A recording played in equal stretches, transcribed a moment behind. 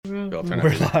Bill. Turn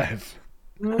We're that live.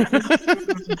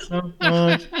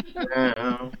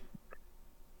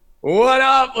 What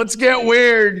up? Let's get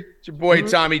weird. It's your boy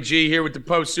Tommy G here with the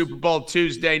post Super Bowl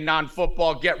Tuesday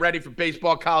non-football. Get ready for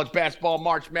baseball, college basketball,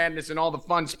 March Madness, and all the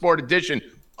fun sport edition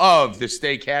of the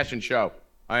Stay Cashin' Show.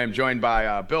 I am joined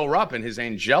by Bill Rupp and his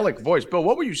angelic voice. Bill,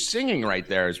 what were you singing right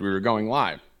there as we were going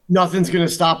live? Nothing's Gonna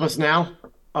Stop Us Now.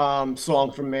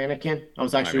 Song from Mannequin. I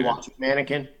was actually watching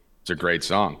Mannequin. It's a great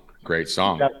song. Great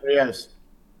song. Yes.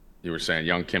 You were saying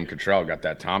young Kim Cattrall got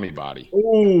that Tommy body.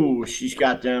 Ooh, she's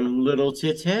got them little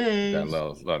titties. That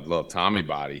little Tommy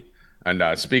body. And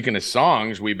speaking of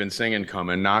songs, we've been singing Come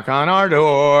and Knock on Our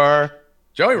Door.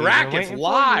 Joey Rackets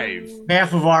live.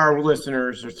 Half of our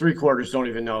listeners, or three-quarters, don't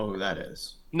even know who that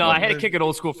is. No, I had to kick it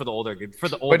old school for the older.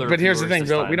 But here's the thing,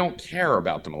 Bill. We don't care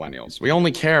about the millennials. We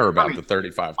only care about the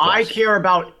 35 plus. I care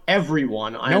about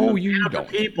everyone. No, you don't.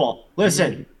 People.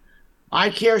 Listen,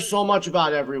 I care so much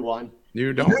about everyone.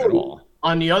 You don't at all.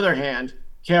 On the other hand,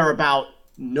 care about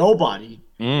nobody.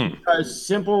 Because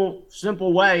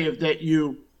simple way of that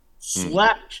you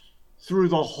slept through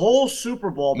the whole Super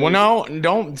Bowl. Well, no,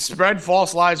 don't spread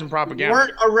false lies and propaganda.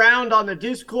 Weren't around on the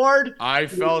Discord. I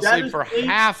fell asleep for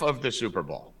half of the Super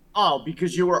Bowl. Oh,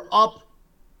 because you were up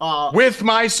with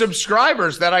my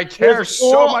subscribers that I care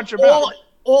so much about.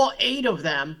 All 8 of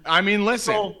them. I mean,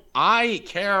 listen, I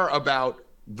care about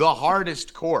the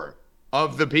hardest core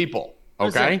of the people.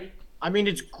 Okay. Listen, I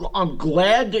mean, I'm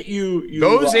glad that you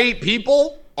those 8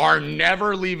 people are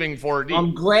never leaving 4D.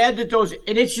 I'm glad that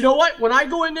and it's, you know what? When I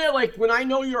go in there, like when I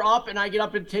know you're up and I get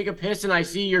up and take a piss and I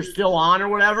see you're still on or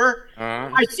whatever,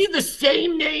 I see the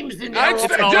same names in there.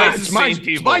 It's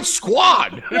my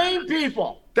squad. Same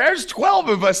people. There's 12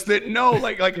 of us that know,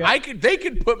 they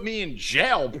could put me in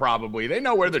jail probably. They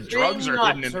know where the drugs are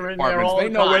hidden in apartments. They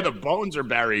know where the bones are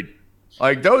buried.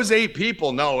 Like, those 8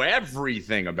 people know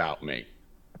everything about me.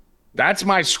 That's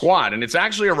my squad, and it's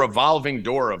actually a revolving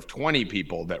door of 20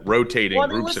 people that rotate in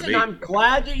groups of 8. I'm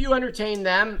glad that you entertained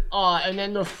them, and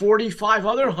then the 45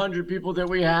 other 100 people that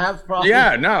we have. Probably.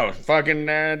 Yeah, no, fucking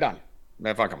done.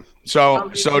 Fuck them. So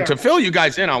to fill you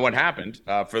guys in on what happened,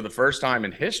 for the first time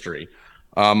in history,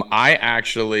 I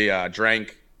actually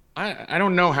drank, I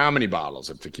don't know how many bottles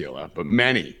of tequila, but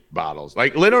many bottles.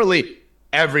 Like, literally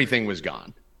everything was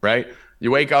gone, right?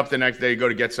 You wake up the next day, you go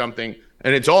to get something,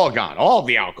 and it's all gone. All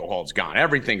the alcohol's gone.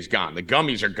 Everything's gone. The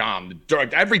gummies are gone. The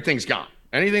drug, everything's gone.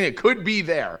 Anything that could be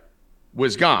there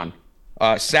was gone.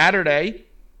 Saturday,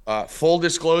 full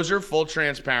disclosure, full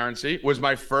transparency, was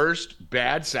my first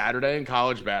bad Saturday in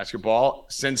college basketball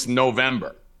since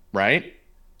November, right?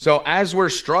 So as we're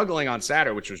struggling on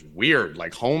Saturday, which was weird,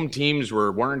 like home teams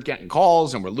weren't getting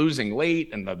calls and we're losing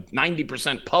late, and the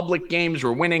 90% public games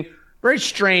were winning. Very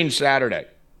strange Saturday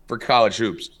for college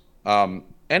hoops.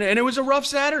 And it was a rough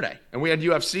Saturday. And we had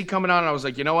UFC coming on, and I was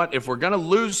like, you know what? If we're going to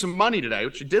lose some money today,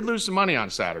 which we did lose some money on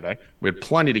Saturday, we had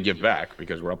plenty to give back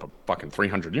because we're up a fucking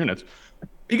 300 units.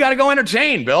 You got to go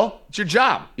entertain, Bill. It's your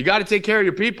job. You got to take care of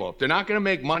your people. If they're not going to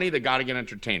make money, they got to get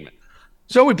entertainment.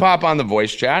 So we pop on the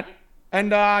voice chat,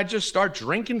 and I just start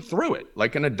drinking through it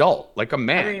like an adult, like a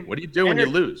man. I mean, what do you do when you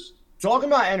lose? Talking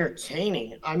about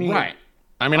entertaining. I mean, right.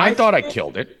 I mean, I thought I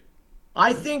killed it.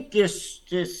 I think this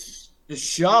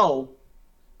show,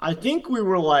 I think we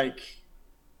were like.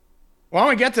 Well, I'm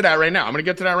going to get to that right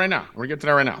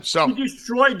now. So you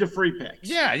destroyed the free picks.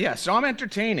 Yeah. So I'm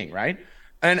entertaining, right?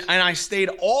 And I stayed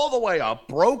all the way up,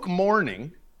 broke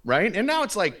morning, right? And now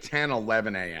it's like 10,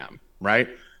 11 a.m., right?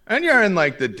 And you're in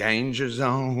like the danger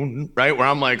zone, right? Where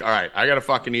I'm like, all right, I got to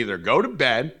fucking either go to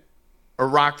bed or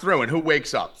rock through. And who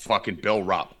wakes up? Fucking Bill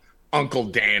Rupp, Uncle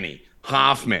Danny,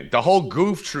 Hoffman. The whole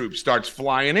goof troop starts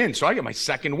flying in. So I get my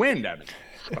second wind, Evan.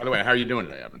 By the way, how are you doing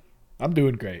today, Evan? I'm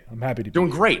doing great. I'm happy to be doing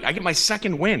great. I get my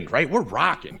second wind, right? We're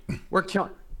rocking. We're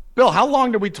killing. Bill, how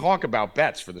long did we talk about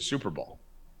bets for the Super Bowl?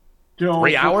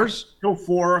 3 hours? Till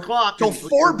 4 o'clock. Till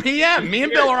 4 p.m. Me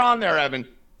and Bill are on there, Evan,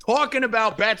 talking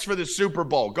about bets for the Super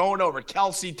Bowl, going over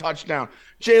Kelsey touchdown,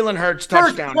 Jalen Hurts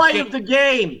touchdown. First play of the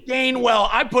game. Gainwell.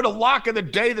 I put a lock of the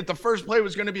day that the first play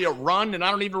was going to be a run, and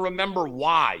I don't even remember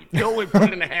why. Bill would put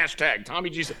it in a hashtag. Tommy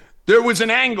G said, there was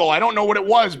an angle. I don't know what it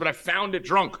was, but I found it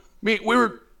drunk. I mean, we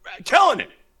were killing it.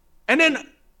 And then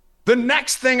the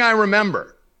next thing I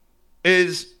remember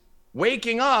is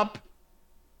waking up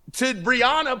to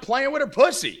Brianna playing with her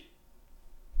pussy.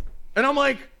 And I'm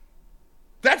like,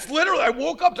 that's literally, I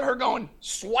woke up to her going,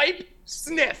 swipe,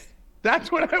 sniff.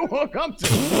 That's what I woke up to.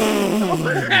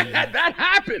 That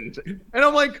happened. And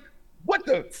I'm like, what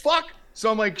the fuck?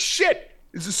 So I'm like, shit,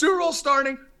 is the Super Bowl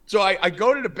starting? So I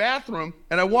go to the bathroom,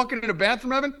 and I walk into the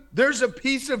bathroom, Evan. There's a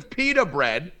piece of pita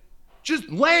bread just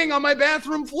laying on my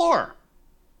bathroom floor.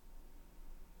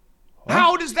 Huh?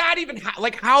 How does that even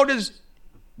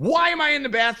why am I in the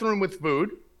bathroom with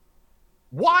food?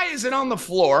 Why is it on the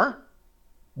floor?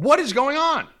 What is going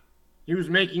on? He was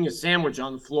making a sandwich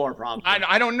on the floor, probably.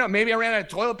 I don't know. Maybe I ran out of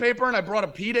toilet paper and I brought a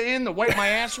pita in to wipe my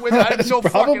ass with. I have no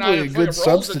probably fucking idea. a good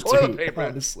substitute, toilet paper.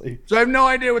 honestly. So I have no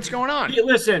idea what's going on. Hey,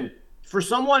 listen, for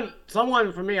someone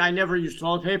for me, I never used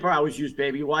toilet paper. I always used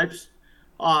baby wipes.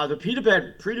 The pita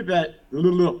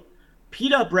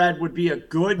bread would be a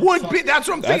good. That's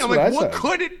what I'm saying. I'm like,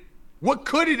 what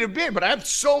could it have been? But I have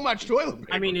so much toilet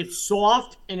paper. I mean, it's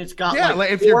soft and it's got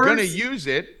like if pores. you're gonna use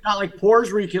it, got like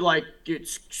pores where you could like get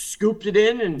scooped it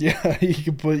in and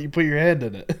you put your hand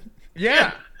in it.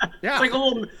 Yeah. It's like a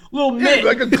little mitt.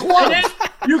 Like a glove.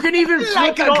 You can even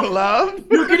like a glove.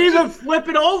 You can even flip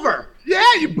it over. Yeah,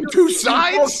 you put two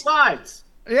sides. Both sides.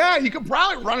 Yeah, you could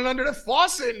probably run it under the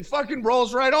faucet and fucking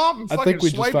rolls right off and fucking I think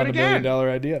we swipe just found it $1 again. million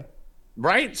idea.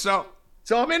 Right? So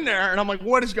I'm in there and I'm like,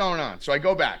 what is going on? So I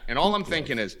go back and all I'm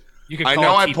thinking is, I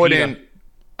know at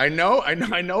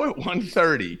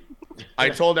 1:30, I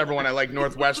told everyone I like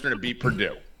Northwestern to beat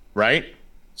Purdue, right?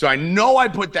 So I know I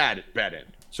put that bet in.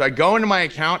 So I go into my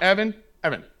account, Evan,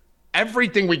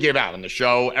 everything we give out on the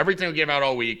show, everything we give out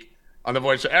all week on the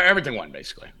voice, everything won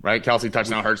basically, right? Kelsey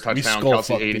touchdown, Hurts touchdown,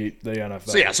 Kelsey 80. The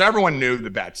NFL. So everyone knew the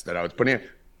bets that I was putting in.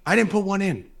 I didn't put one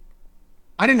in.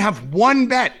 I didn't have one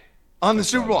bet on the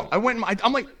Super Bowl. I went.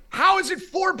 I'm like, how is it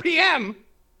 4 p.m.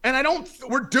 and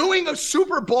we're doing a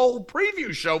Super Bowl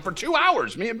preview show for 2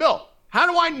 hours, me and Bill. How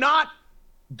do I not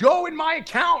go in my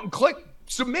account and click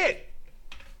submit?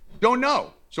 Don't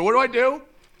know. So what do?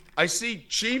 I see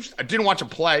Chiefs. I didn't watch a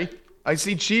play. I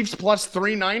see Chiefs plus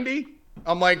 390.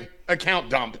 I'm like, account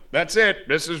dump. That's it.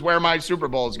 This is where my Super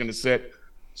Bowl is going to sit.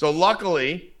 So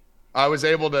luckily, I was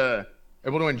able to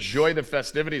enjoy the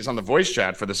festivities on the voice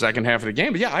chat for the second half of the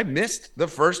game. But yeah, I missed the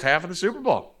first half of the Super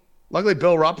Bowl. Luckily,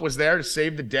 Bill Rupp was there to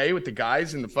save the day with the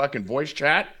guys in the fucking voice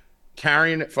chat,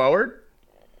 carrying it forward.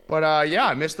 But yeah,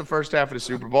 I missed the first half of the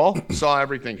Super Bowl. Saw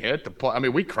everything hit.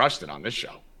 We crushed it on this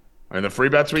show. I mean, the free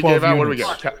bets we gave out, what do we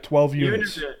get? 12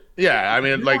 units. Yeah, I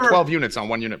mean, like 12 units on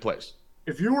 1 unit place.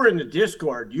 If you were in the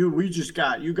Discord, you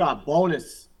got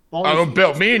bonus.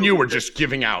 Bill, me and you were just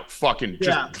giving out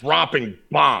dropping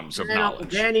bombs of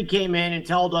knowledge. Danny came in and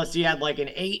told us he had like an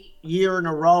 8-year in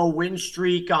a row win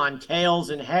streak on tails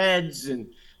and heads, and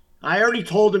I already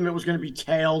told him it was going to be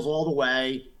tails all the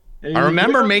way. I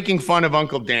remember making fun of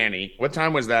Uncle Danny. What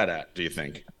time was that at, do you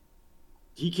think?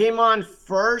 He came on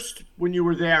first when you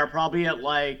were there, probably at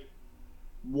like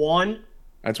 1.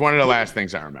 That's one of the last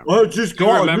things I remember. Well, just do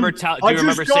you remember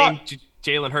saying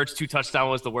Jalen Hurts 2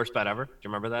 touchdowns was the worst bet ever? Do you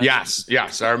remember that?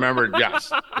 Yes, I remember. Yes,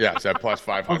 at plus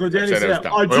 500. Uncle Danny said,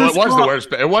 it was the worst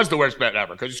bet. It was the worst bet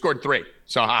ever because you scored 3.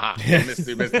 So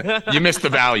you missed the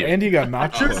value. And you got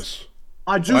nachos.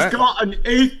 I just got an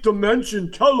 8th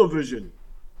dimension television.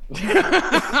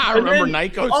 I remember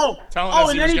Nikos telling us.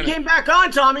 And then he came back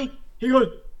on, Tommy. He goes,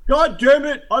 God damn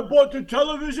it, I bought the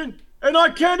television and I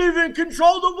can't even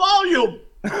control the volume.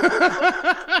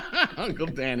 Uncle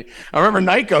Danny. I remember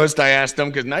Night Ghost, I asked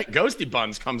him, because Ghosty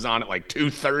Buns comes on at like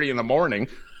 2:30 in the morning.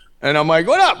 And I'm like,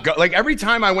 what up? Like every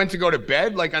time I went to go to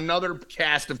bed, like another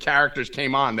cast of characters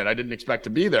came on that I didn't expect to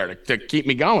be there to keep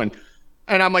me going.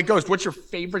 And I'm like, Ghost, what's your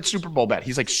favorite Super Bowl bet?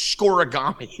 He's like,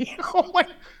 scoregami. I'm like,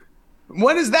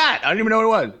 what is that? I don't even know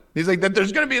what it was. He's like, that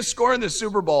there's going to be a score in the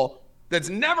Super Bowl that's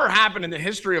never happened in the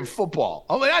history of football.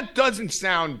 I'm like, that doesn't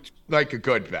sound like a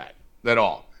good bet at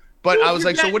all. But I was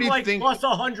like, so what do you think? Plus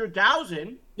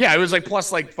 100,000. Yeah, it was like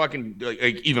plus like fucking like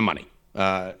even money.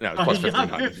 No, it was plus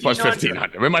 1,500. Plus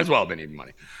 1,500. It might as well have been even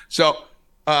money. So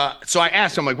I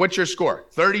asked him, like, what's your score?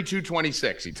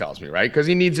 32-26, he tells me, right? Because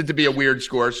he needs it to be a weird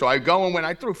score. So I go and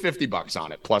I threw $50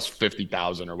 on it, plus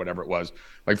 50,000 or whatever it was,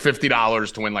 like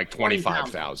 $50 to win like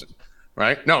 25,000,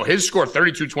 right? No, his score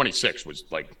 32-26 was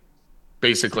like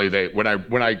basically when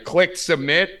I clicked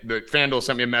submit, the FanDuel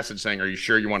sent me a message saying, "Are you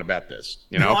sure you want to bet this?"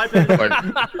 You know,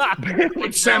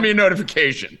 like send me a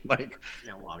notification, like.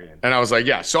 And I was like,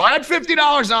 yeah. So I had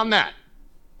 $50 on that,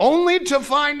 only to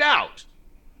find out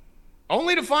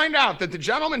that the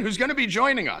gentleman who's going to be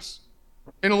joining us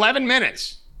in 11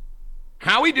 minutes,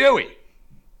 Howie Dewey,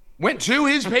 went to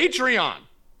his Patreon,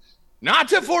 not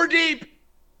to Four Deep,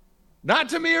 not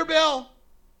to me or Bill,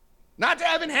 not to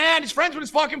Evan Hand, he's friends with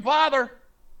his fucking father,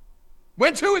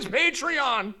 went to his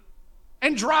Patreon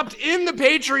and dropped in the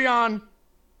Patreon.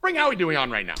 Bring Howie Dewey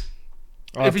on right now.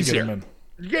 If he's here.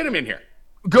 Get him in here.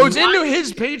 Goes into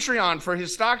his Patreon for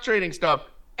his stock trading stuff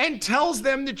and tells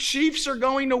them the Chiefs are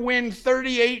going to win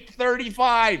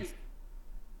 38-35.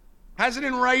 Has it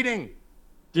in writing.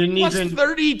 Didn't Plus even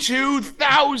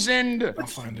 32,000. I'll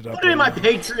find it up. put it in my right now.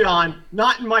 Patreon,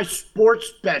 not in my sports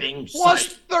betting Plus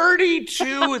site.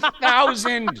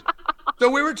 32,000. So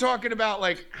we were talking about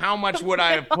like how much would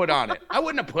I have put on it? I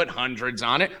wouldn't have put hundreds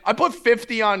on it. I put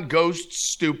 50 on Ghost's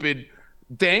stupid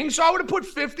thing. So I would have put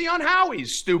 50 on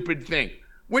Howie's stupid thing,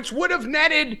 which would have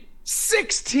netted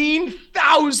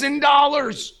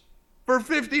 $16,000 for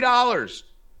 $50.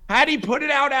 Had he put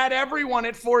it out at everyone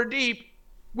at 4 Deep,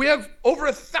 we have over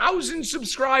 1,000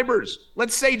 subscribers.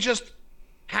 Let's say just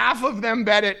half of them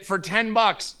bet it for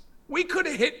 $10. We could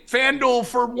have hit FanDuel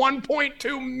for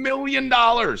 $1.2 million.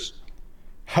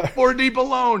 4 Deep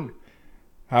alone.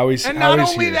 Howie's And not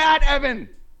Howie's only here. that, Evan,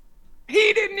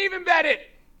 he didn't even bet it.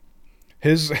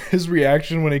 His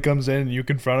reaction when he comes in and you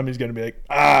confront him, he's gonna be like,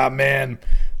 "Ah, man,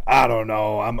 I don't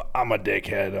know. I'm a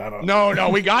dickhead. I don't." No,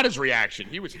 we got his reaction.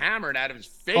 He was hammered out of his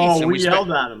face. Oh, and we yelled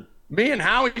spent, at him. me and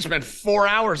Howie spent 4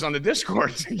 hours on the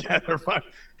Discord together. But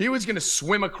he was going to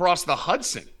swim across the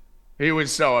Hudson. He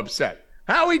was so upset.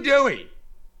 Howie Dewey.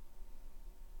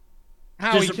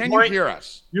 Howie, can you Disappoint- hear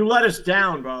us? You let us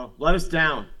down, bro. Let us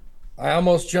down. I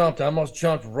almost jumped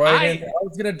right in. I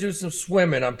was gonna do some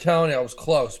swimming. I'm telling you, I was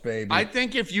close, baby. I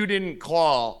think if you didn't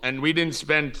call and we didn't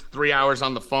spend 3 hours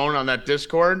on the phone on that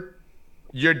Discord,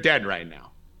 you're dead right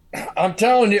now. I'm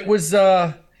telling you, it was.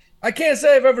 I can't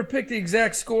say I've ever picked the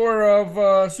exact score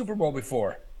of Super Bowl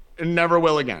before. And never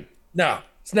will again. No,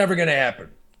 it's never gonna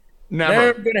happen. Never.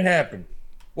 Never gonna happen.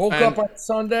 Woke And- up on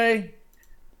Sunday,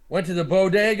 went to the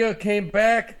bodega, came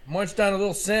back, munched on a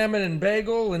little salmon and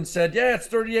bagel, and said, "Yeah, it's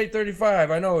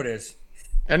 38-35. I know it is."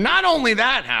 And not only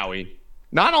that, Howie,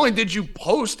 not only did you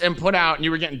post and put out and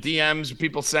you were getting DMs of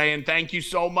people saying, "Thank you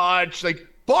so much." Like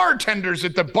bartenders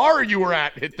at the bar you were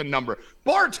at hit the number.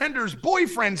 Bartenders'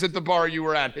 boyfriends at the bar you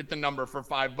were at hit the number for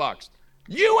 $5.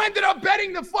 You ended up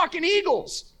betting the fucking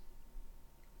Eagles.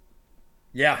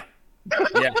 Yeah.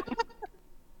 Yeah.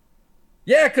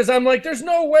 Yeah, because I'm like, there's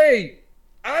no way.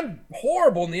 I'm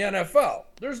horrible in the NFL.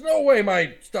 There's no way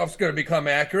my stuff's going to become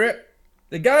accurate.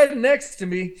 The guy next to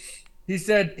me, he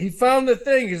said he found the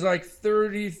thing. He's like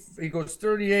 30. He goes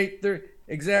 38, 30,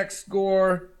 exact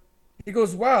score. He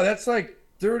goes, wow, that's like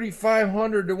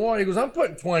 3,500 to 1. He goes, I'm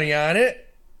putting 20 on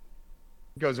it.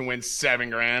 Goes and wins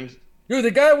 $7,000. Dude,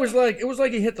 the guy was like, it was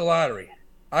like he hit the lottery.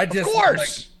 I just, Of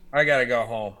course. I got to go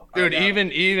home. Dude,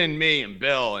 even me and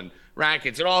Bill and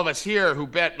Rackets and all of us here who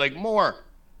bet like more.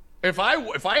 If I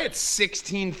had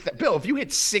Bill, if you hit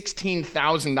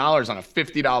 $16,000 on a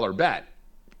 $50 bet,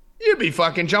 you'd be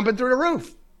fucking jumping through the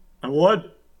roof, I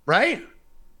would. right?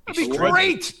 That'd be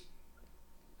great.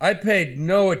 I paid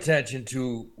no attention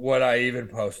to what I even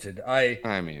posted. I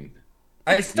mean,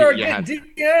 started you had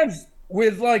getting DMs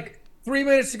with like 3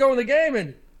 minutes to go in the game,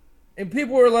 and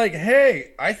people were like,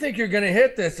 "Hey, I think you're gonna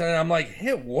hit this," and I'm like,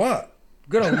 "Hit what? I'm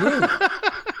gonna lose."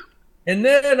 And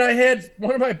then I had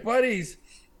one of my buddies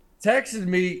texted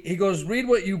me. He goes, "Read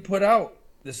what you put out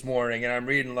this morning," and I'm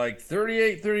reading like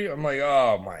 38, 30. I'm like,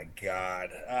 "Oh my god!"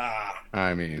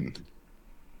 I mean,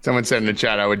 someone said in the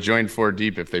chat, I would join 4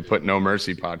 Deep if they put No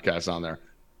Mercy podcast on there.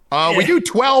 We do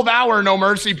 12-hour No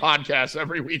Mercy podcasts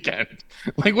every weekend.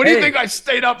 Like, what do you Hey. think I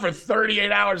stayed up for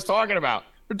 38 hours talking about?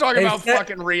 We're talking Hey, about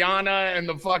fucking Rihanna and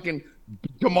the fucking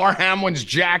Damar Hamlin's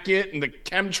jacket and the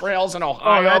chemtrails in Oh,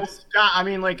 Ohio. that's. I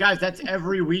mean, like, guys, that's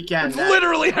every weekend. It's That-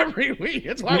 literally every week.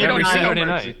 That's why we Every don't see No Saturday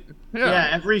Mercy. night. Yeah,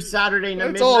 every Saturday night.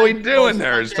 That's all we do in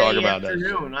there is talk Sunday about that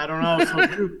afternoon. I don't know.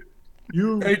 So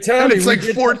you Hey And Tommy, it's like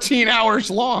 14 hours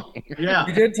long. yeah.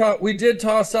 We did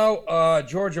toss out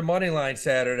Georgia money line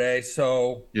Saturday,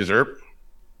 so Yes, sir.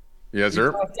 Yes,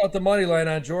 sir. tossed out the money line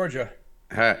on Georgia.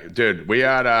 Hey, dude, we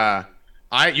had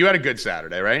you had a good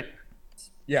Saturday, right?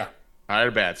 Yeah, I had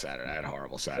a bad Saturday. I had a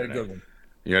horrible had a Saturday. good one.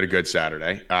 You had a good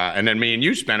Saturday. And then me and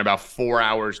you spent about 4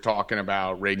 hours talking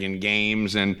about rigging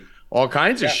games and all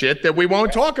kinds of shit that we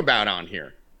won't talk about on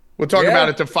here. We'll talk Yeah. about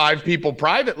it to 5 people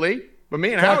privately. But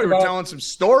me and Talk Howie were about- telling some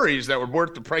stories that were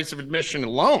worth the price of admission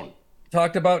alone.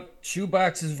 Talked about shoe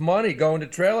boxes of money going to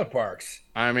trailer parks.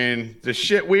 I mean, the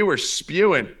shit we were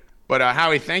spewing. But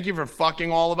Howie, thank you for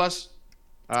fucking all of us.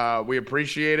 We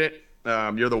appreciate it.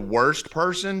 You're the worst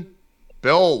person.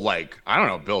 Bill, like, I don't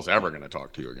know if Bill's ever going to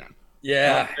talk to you again.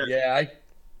 Yeah, yeah.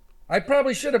 I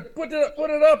probably should have put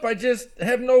it up. I just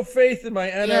have no faith in my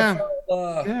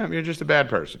NFL. Yeah, you're just a bad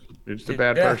person. You're just a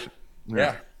bad Yeah. person.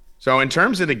 Yeah. So in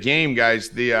terms of the game,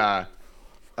 guys,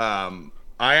 I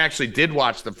actually did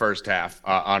watch the first half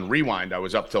on Rewind. I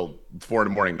was up till 4 in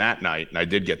the morning that night, and I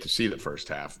did get to see the first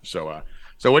half. So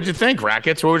what'd you think,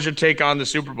 Rackets? What was your take on the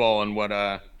Super Bowl and what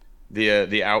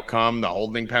the outcome, the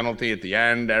holding penalty at the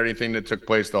end, everything that took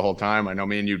place the whole time? I know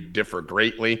me and you differ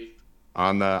greatly.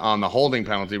 on the holding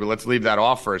penalty, but let's leave that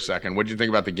off for a second. What did you think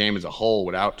about the game as a whole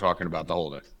without talking about the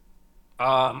holding?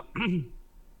 I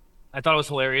thought it was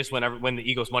hilarious when the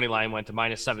Eagles money line went to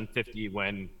 -750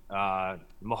 when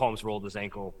Mahomes rolled his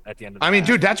ankle at the end of the half.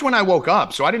 Dude, that's when I woke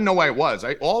up, so I didn't know why it was.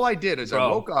 All I did is I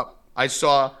woke up, I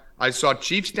saw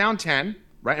Chiefs down 10,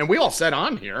 right? And we all said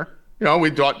on here, we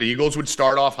thought the Eagles would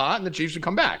start off hot and the Chiefs would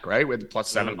come back, right? With plus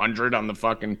 700 on the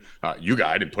fucking you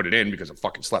guy didn't put it in because I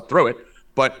fucking slept through it.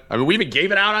 But we even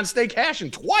gave it out on Stay Cash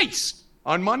and twice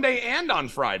on Monday and on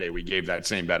Friday we gave that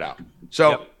same bet out.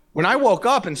 So when I woke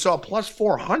up and saw plus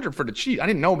 400 for the Chiefs, I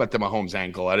didn't know about the Mahomes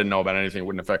ankle. I didn't know about anything. It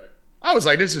wouldn't affect. I was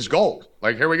like, this is gold.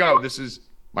 Like, here we go. This is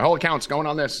my whole account's going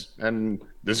on this. And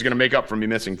this is going to make up for me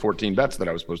missing 14 bets that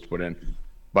I was supposed to put in.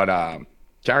 But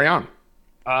carry on.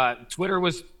 Twitter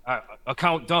was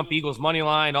account dump Eagles money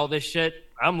line, all this shit.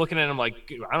 I'm looking at them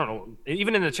like, I don't know.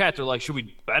 Even in the chat, they're like, should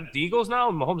we bet the Eagles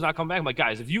now? Mahomes not coming back. I'm like,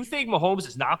 guys, if you think Mahomes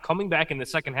is not coming back in the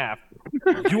second half,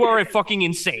 you are fucking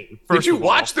insane. Did you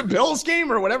watch the Bills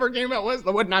game or whatever game that was?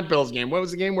 What? Not Bills game. What was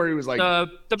the game where he was like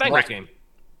the Bengals game?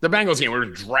 The Bengals game. We were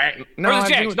dragging. No, it was the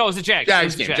Jags. No, it was the Jags.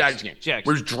 Jags game. Jags.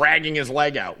 We were dragging his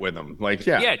leg out with him. Like,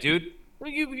 yeah. Yeah, dude.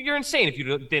 You're insane if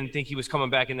you didn't think he was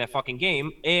coming back in that fucking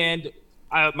game. And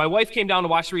my wife came down to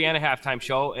watch the Rihanna halftime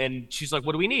show, and she's like,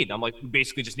 what do we need? I'm like, we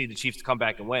basically just need the Chiefs to come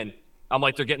back and win. I'm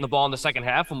like, they're getting the ball in the second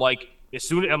half. I'm like,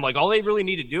 all they really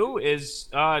need to do is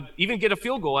even get a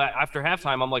field goal after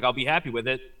halftime. I'm like, I'll be happy with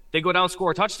it. They go down,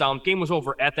 score a touchdown. Game was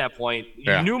over at that point.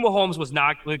 Yeah. You knew Mahomes was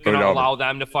not going to allow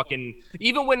them to fucking –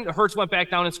 even when Hurts went back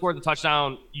down and scored the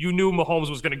touchdown, you knew Mahomes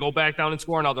was going to go back down and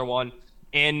score another one.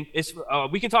 And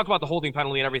we can talk about the holding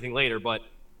penalty and everything later, but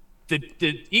 –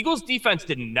 the Eagles defense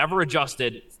never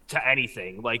adjusted to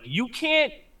anything. Like, you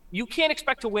can't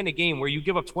expect to win a game where you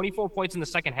give up 24 points in the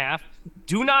second half.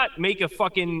 Do not make them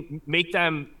punt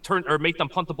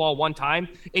the ball one time,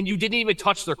 and you didn't even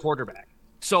touch their quarterback.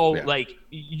 So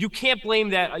you can't blame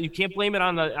that. You can't blame it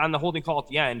on the holding call at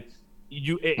the end.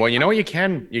 You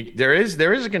can. There is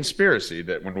a conspiracy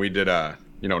that when we did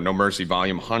No Mercy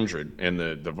Volume 100 in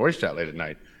the voice chat late at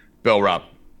night, Bill Rupp,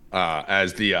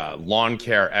 as the lawn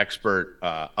care expert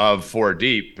of 4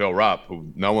 Deep, Bill Rupp, who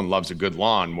no one loves a good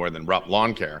lawn more than Rupp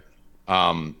Lawn Care.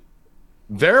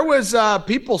 There was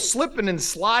people slipping and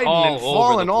sliding and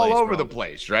falling all over the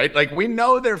place, right? Like, we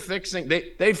know they're fixing.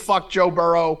 They fucked Joe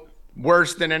Burrow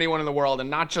worse than anyone in the world, and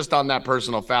not just on that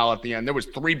personal foul at the end. There was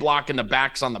 3 blocking the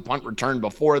backs on the punt return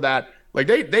before that. Like,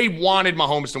 they wanted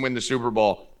Mahomes to win the Super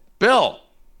Bowl. Bill,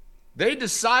 they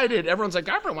decided, everyone's like,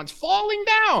 everyone's falling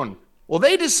down. Well,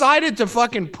 they decided to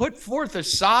fucking put forth a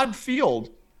sod field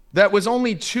that was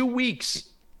only 2 weeks.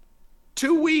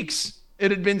 2 weeks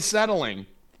it had been settling.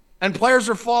 And players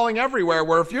are falling everywhere,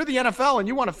 where if you're the NFL and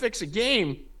you want to fix a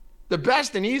game, the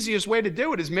best and easiest way to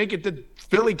do it is make it that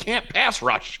Philly can't pass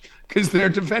rush because their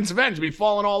defensive ends be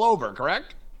falling all over,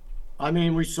 correct? I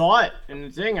mean, we saw it in the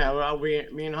thing.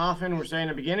 Me and Hoffman were saying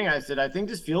in the beginning, I said, I think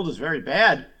this field is very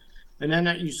bad. And then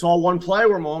you saw one play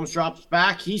where Mahomes drops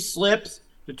back, he slips,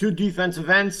 the 2 defensive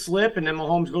ends slip, and then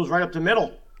Mahomes goes right up the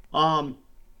middle. How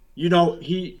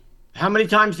many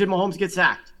times did Mahomes get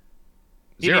sacked?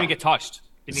 He didn't even get touched.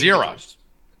 Zero.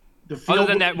 Other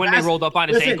than that, when they rolled up on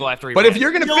his ankle after he But if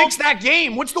you're going to fix that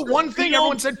game, what's the one thing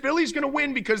everyone said Philly's going to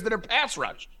win because of their pass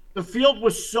rush? The field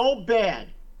was so bad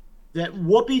that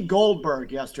Whoopi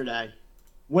Goldberg yesterday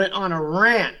went on a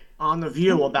rant on The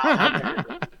View about how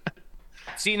bad.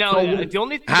 See, now, the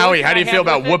only Howie, how do you feel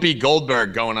about Whoopi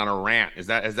Goldberg going on a rant? Is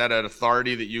that an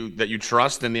authority that you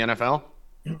trust in the NFL?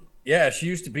 Yeah, she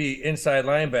used to be inside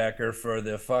linebacker for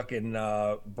the fucking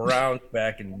Browns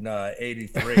back in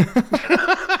 '83.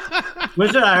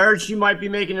 Listen, I heard she might be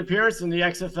making an appearance in the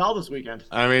XFL this weekend.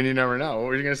 I mean, you never know. What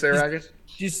were you going to say, Rackets?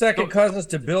 She's second cousins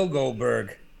to Bill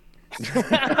Goldberg.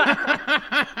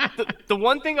 The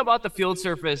one thing about the field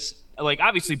surface, like,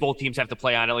 obviously both teams have to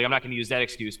play on it. Like, I'm not going to use that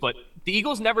excuse, but the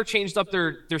Eagles never changed up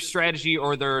their strategy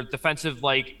or their defensive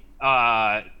scheme,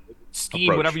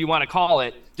 approach, whatever you want to call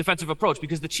it, defensive approach,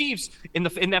 because the Chiefs in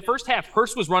that first half,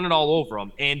 Hurst was running all over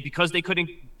them, and because they couldn't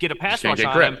get a pass rush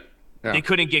on him, they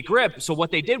couldn't get grip. So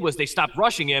what they did was they stopped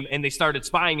rushing him and they started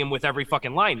spying him with every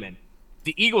fucking lineman.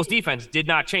 The Eagles defense did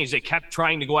not change. They kept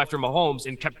trying to go after Mahomes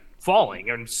and kept falling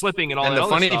and slipping and all that. And the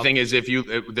funny stuff. thing is,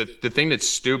 the thing that's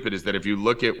stupid is that if you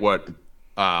look at what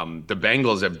the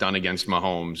Bengals have done against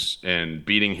Mahomes and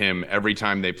beating him every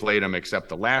time they played him, except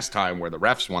the last time where the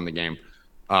refs won the game.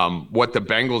 What the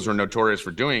Bengals are notorious for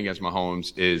doing against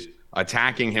Mahomes is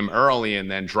attacking him early and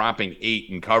then dropping 8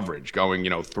 in coverage, going,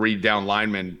 3 down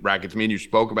linemen. Rackets, me and you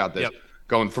spoke about this. Yep.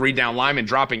 Going 3 down linemen,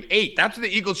 dropping 8. That's what the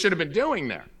Eagles should have been doing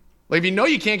there. Like, if you know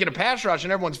you can't get a pass rush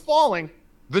and everyone's falling,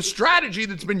 the strategy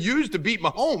that's been used to beat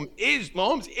Mahomes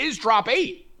is drop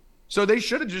 8. So they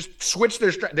should have just switched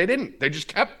their strategy. They didn't. They just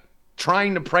kept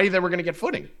trying to pray they were going to get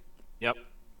footing. Yep.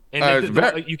 And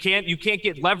you can't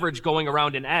get leverage going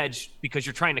around an edge because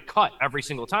you're trying to cut every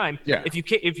single time. Yeah. If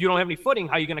you don't have any footing,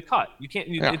 how are you going to cut? You can't.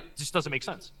 It just doesn't make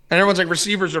sense. And everyone's like,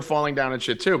 receivers are falling down and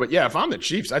shit too. But yeah, if I'm the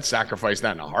Chiefs, I'd sacrifice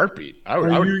that in a heartbeat.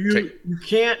 You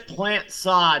can't plant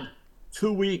sod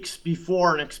 2 weeks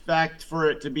before and expect for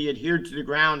it to be adhered to the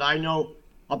ground. I know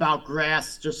about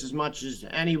grass just as much as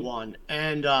anyone,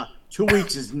 and 2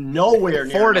 weeks is nowhere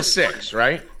near 4 to 6,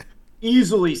 right?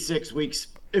 Easily 6 weeks.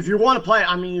 If you want to play,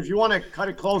 if you want to cut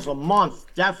it close, a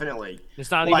month, definitely.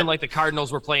 It's not even like the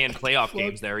Cardinals were playing playoff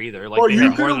games there either. Like, well,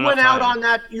 you could have went out on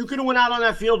that. You could have went out on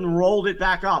that field and rolled it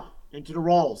back up into the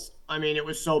rolls. It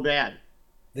was so bad.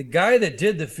 The guy that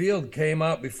did the field came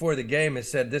out before the game and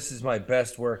said, "This is my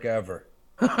best work ever."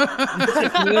 He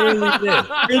literally did.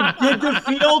 Did the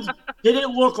field? Did it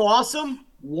look awesome?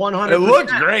 100%. It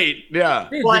looked great. Yeah.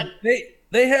 Dude, But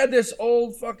they had this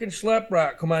old fucking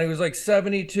schleprock come on. He was like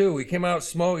 72. He came out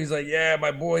smoke. He's like, "Yeah,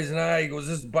 my boys and I." He goes,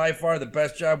 "This is by far the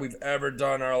best job we've ever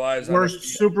done in our lives." worst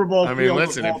Super Bowl. field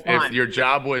Listen, of all if time. your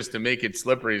job was to make it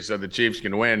slippery so the Chiefs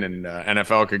can win and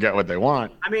NFL could get what they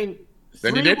want, then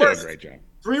you did do a great job.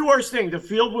 3 worst thing. The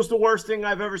field was the worst thing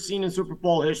I've ever seen in Super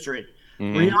Bowl history.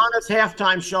 Mm-hmm. Rihanna's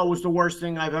halftime show was the worst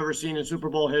thing I've ever seen in Super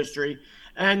Bowl history.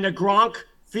 And the Gronk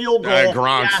field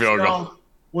goal,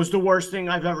 was the worst thing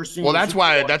I've ever seen. Well, that's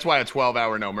why a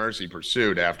 12-hour no mercy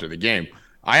pursued after the game.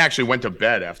 I actually went to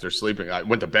bed after sleeping. I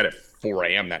went to bed at 4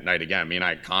 a.m. that night again. Me and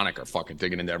Iconic are fucking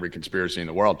digging into every conspiracy in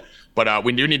the world. But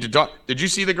we do need to talk. Did you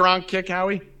see the Gronk kick,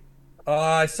 Howie?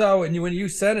 I saw when you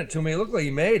sent it to me. It looked like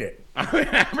he made it.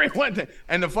 Everyone,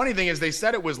 and the funny thing is, they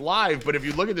said it was live, but if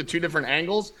you look at the 2 different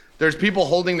angles, there's people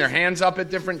holding their hands up at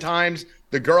different times.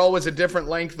 The girl was a different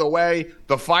length away.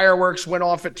 The fireworks went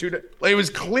off at it was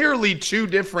clearly 2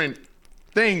 different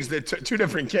things 2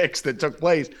 different kicks that took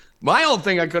place. My whole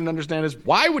thing I couldn't understand is,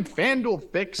 why would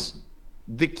FanDuel fix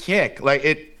the kick?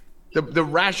 Like, the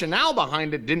rationale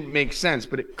behind it didn't make sense,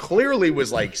 but it clearly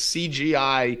was like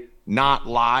CGI, not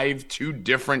live, 2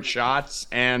 different shots,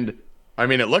 and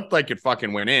it looked like it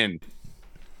fucking went in.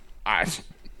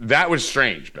 That was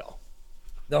strange, Bill.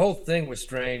 The whole thing was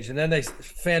strange. And then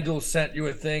FanDuel sent you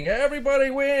a thing.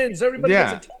 Everybody wins. Everybody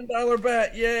gets a $10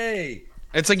 bet. Yay.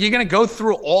 It's like, you're going to go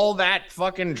through all that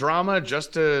fucking drama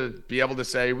just to be able to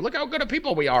say, look how good of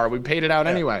people we are. We paid it out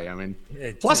anyway.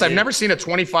 Plus, I've never seen a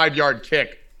 25-yard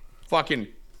kick fucking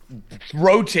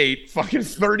rotate fucking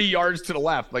 30 yards to the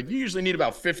left. Like, you usually need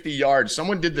about 50 yards.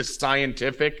 Someone did the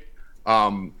scientific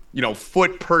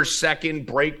foot per second,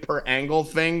 break per angle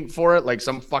thing for it, like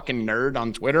some fucking nerd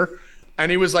on Twitter. And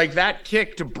he was like, that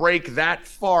kick to break that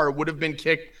far had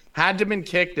to been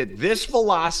kicked at this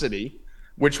velocity,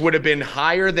 which would have been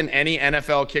higher than any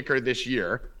NFL kicker this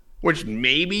year, which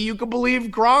maybe you could believe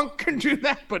Gronk can do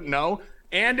that, but no.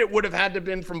 And it would have had to have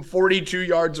been from 42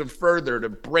 yards or further to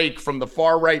break from the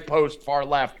far right post, far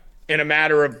left in a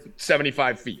matter of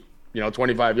 75 feet,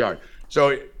 25 yards.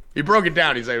 So he broke it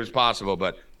down. He said it was possible,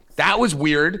 but that was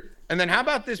weird. And then how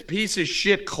about this piece of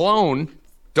shit clone,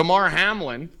 Damar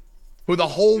Hamlin, who the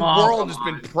whole world has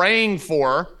been praying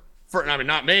for,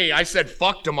 not me. I said,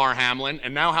 fuck Damar Hamlin.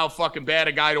 And now how fucking bad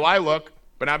a guy do I look?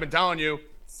 But I've been telling you,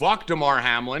 fuck Damar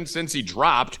Hamlin since he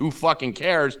dropped. Who fucking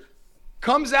cares?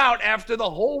 Comes out after the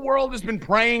whole world has been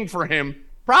praying for him.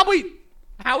 Probably,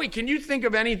 Howie, can you think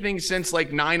of anything since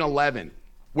like 9/11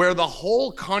 where the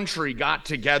whole country got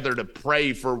together to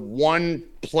pray for one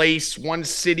place, one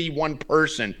city, one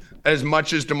person as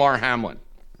much as Damar Hamlin?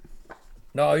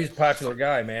 No, he's a popular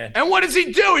guy, man. And what does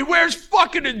he do? He wears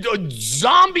fucking a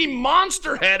zombie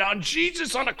monster head on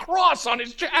Jesus on a cross on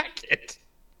his jacket.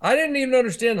 I didn't even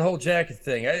understand the whole jacket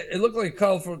thing. It looked like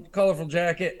a colorful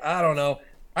jacket. I don't know.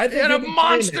 I think he had a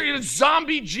monster, a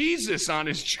zombie Jesus on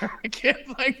his jacket.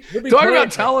 Like, talk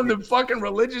about telling the fucking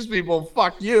religious people,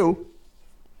 fuck you.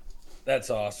 That's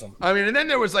awesome. And then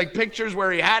there was like pictures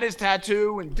where he had his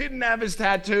tattoo and didn't have his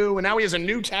tattoo, and now he has a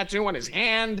new tattoo on his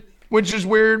hand, which is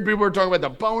weird. People were talking about the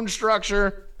bone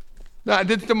structure.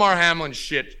 This Damar Hamlin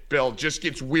shit, Bill, just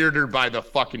gets weirder by the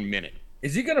fucking minute.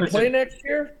 Is he going to play next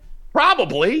year?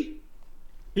 Probably.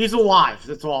 He's alive.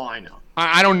 That's all I know.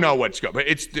 I don't know what's going, but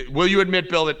will you admit,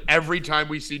 Bill, that every time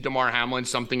we see Damar Hamlin,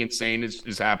 something insane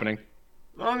is happening?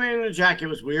 The jacket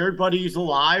was weird, but he's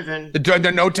alive, and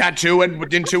the no tattoo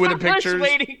and in 2 of the pictures.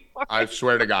 I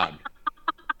swear to God.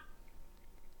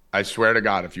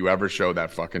 If you ever show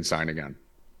that fucking sign again,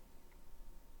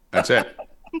 that's it.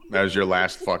 That was your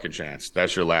last fucking chance.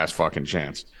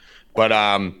 But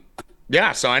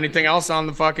yeah. So anything else on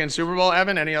the fucking Super Bowl,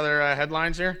 Evan? Any other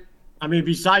headlines here? I mean,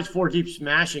 besides Four Deep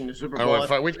smashing the Super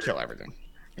Bowl, We'd kill everything.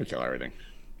 We'd kill everything.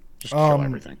 Just kill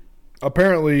everything.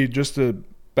 Apparently, just to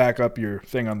back up your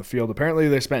thing on the field, apparently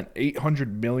they spent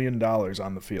 $800 million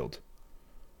on the field.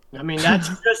 I mean, that's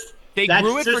just They that's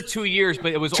grew it for just- 2 years,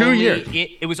 but it was 2 only years.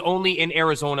 it was only in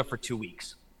Arizona for 2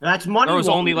 weeks. That's money. Or it was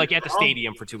well only spent, like at the bro.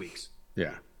 stadium for 2 weeks.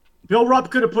 Yeah. Bill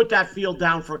Rupp could have put that field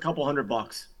down for a couple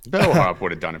 $100, Bill Hupp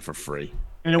would have done it for free.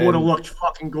 and it would have looked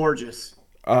fucking gorgeous.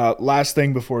 Last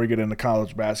thing before we get into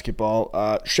college basketball,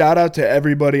 shout out to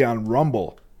everybody on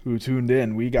Rumble who tuned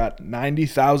in. We got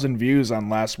 90,000 views on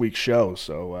last week's show,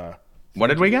 so What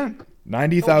did we get?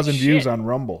 90,000 Holy vie's shit. on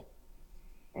Rumble.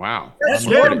 Wow. That's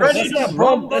Yeah, Rumble. ready That's to not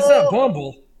Bumble. That's not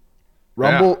Bumble.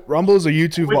 Rumble is a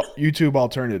Which- YouTube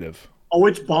alternative. Oh,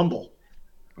 it's Bumble.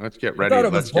 Let's get I ready. thought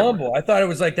it Let's was get Bumble. I thought it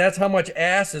was like that's how much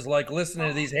ass is like listening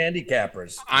to these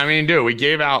handicappers. I mean, dude, we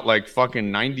gave out like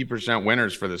fucking 90%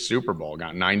 winners for the Super Bowl.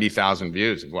 Got 90,000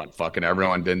 views. What? Fucking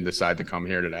everyone didn't decide to come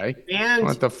here today. And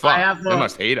What the fuck? I have, They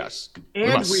must hate us. They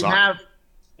and must we suck. have,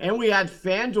 and we had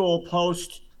FanDuel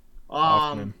post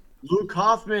Hoffman. Luke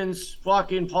Hoffman's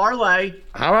fucking parlay.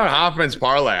 How about Hoffman's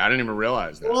parlay? I didn't even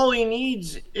realize that. All he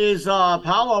needs is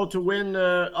Paolo to win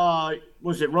the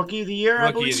was it Rookie of the Year? I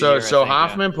Rookie believe. of the So year, I think, yeah.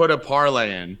 Hoffman put a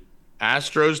parlay in.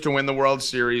 Astros to win the World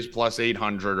Series plus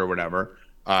 800 or whatever.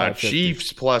 550.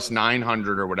 Chiefs plus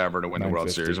 900 or whatever to win the World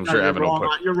 950. Series. I'm No, sure you're Evan will wrong.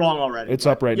 put. You're wrong already. It's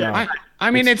up right Yeah. now.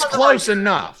 I mean, it's on the close right.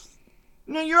 enough.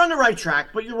 No, you're on the right track,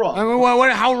 but you're wrong. I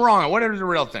mean, how wrong? What is the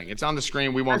real thing? It's on the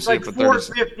screen. We won't It's see like it for 30 seconds.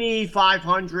 450,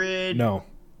 500. No.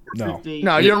 50.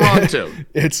 No, you're wrong too.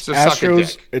 It's So suck a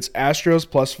Astros. dick. It's Astros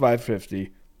plus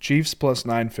 550, Chiefs plus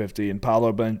 950, and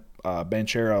Paulo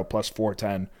Banchero plus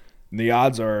 410. And the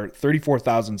odds are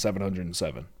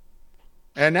 34,707.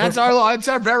 And that's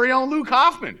our very own Luke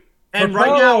Hoffman. And For right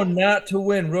Paulo now, not to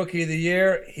win Rookie of the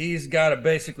Year, he's got to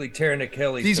basically tear an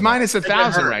Achilles. He's tonight. minus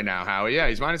 1,000 hurt. right now, Howie. Yeah,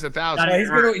 he's minus 1,000. Got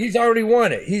it. He's already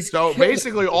won it. He's So killed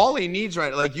basically, all he needs,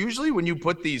 right? Like usually when you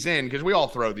put these in, because we all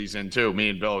throw these in too.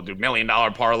 Me and Bill do $1 million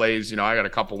parlays. You know, I got a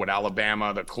couple with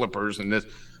Alabama, the Clippers, and this.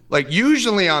 Like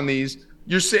usually on these,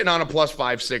 you're sitting on a plus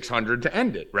 500-600 to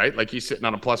end it, right? Like he's sitting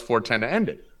on a plus 410 to end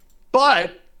it.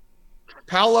 But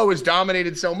Paolo has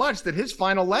dominated so much that his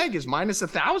final leg is minus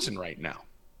 1,000 right now.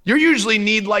 You usually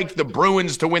need like the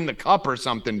Bruins to win the cup or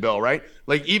something, Bill, right?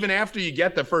 Like even after you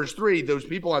get the first three, those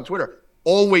people on Twitter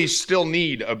always still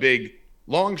need a big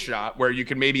long shot where you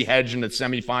can maybe hedge in the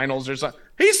semifinals or something.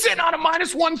 He's sitting on a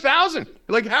minus 1,000.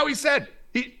 Like how he said,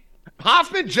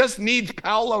 Hoffman just needs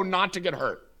Paolo not to get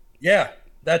hurt, Yeah,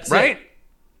 that's right?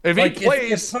 It. If Like he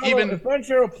plays if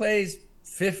Banchero plays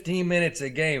 15 minutes a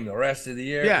game the rest of the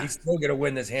year, Yeah. he's still gonna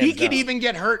win this hands he could down. even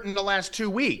get hurt in the last 2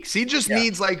 weeks. He just Yeah.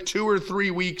 needs like 2 or 3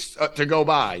 weeks to go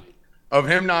by of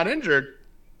him not injured.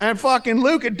 And fucking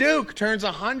Luka Duke turns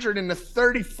 100 into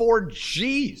 34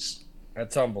 G's.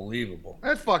 That's unbelievable.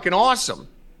 That's fucking awesome.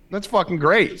 That's fucking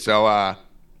great. So,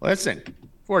 listen,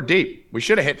 4 deep. We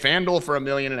should have hit FanDuel for $1.5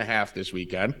 million this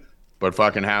weekend, but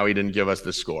fucking Howie didn't give us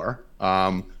the score.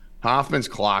 Hoffman's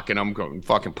clocking them,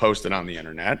 fucking posted on the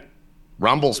internet.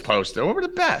 Rumble's posted. We're the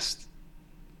best.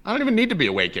 I don't even need to be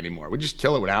awake anymore. We just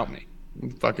kill it without me. We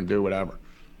can fucking do whatever.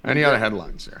 Any other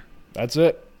headlines there? That's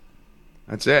it.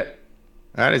 That's it.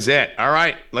 That is it. All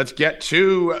right, let's get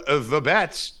to the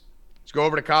bets. Let's go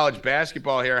over to college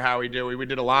basketball here. How we do? We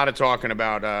did a lot of talking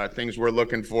about things we're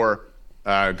looking for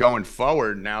going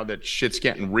forward now that shit's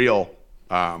getting real.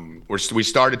 We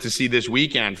started to see this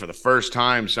weekend for the first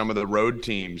time some of the road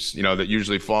teams, you know, that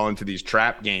usually fall into these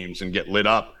trap games and get lit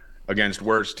up against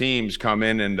worse teams come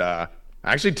in and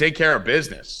actually take care of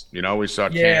business. You know, we saw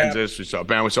Kansas, we saw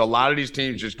Bama, we saw a lot of these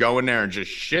teams just go in there and just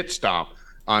shit stomp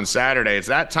on Saturday. It's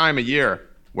that time of year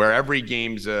where every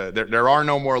game's there are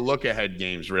no more look ahead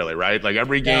games really, right? Like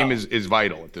every game is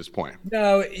vital at this point.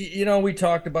 No, you know, we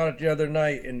talked about it the other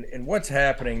night, and what's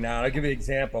happening now. I'll give you an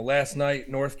example. Last night,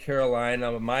 North Carolina,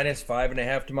 I'm a minus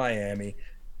 5.5 to Miami.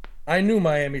 I knew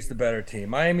Miami's the better team.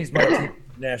 Miami's my team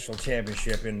for the national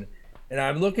championship, and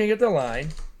I'm looking at the line,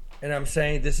 and I'm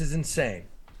saying this is insane.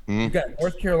 You got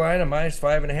North Carolina minus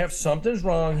 5.5. Something's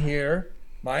wrong here.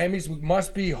 Miami's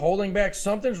must be holding back.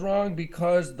 Something's wrong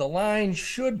because the line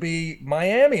should be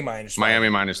Miami minus 5. Miami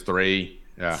minus 3.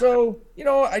 Yeah. So, you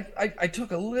know, I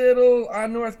took a little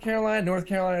on North Carolina. North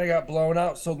Carolina got blown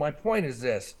out. So my point is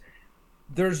this.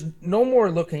 There's no more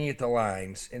looking at the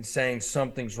lines and saying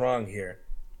something's wrong here.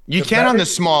 You can on the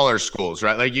smaller schools,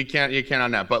 right? Like you can't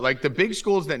on that. But like the big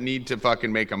schools that need to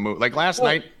fucking make a move. Like last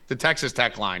night, the Texas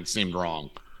Tech line seemed wrong.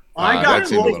 that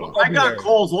seemed a little. I got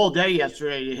calls all day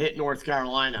yesterday to hit North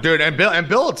Carolina. Dude, and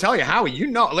Bill will tell you, Howie,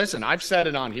 listen, I've said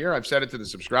it on here. I've said it to the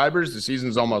subscribers. The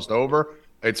season's almost over.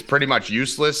 It's pretty much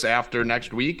useless after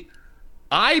next week.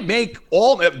 I make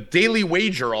Daily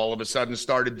Wager all of a sudden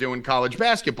started doing college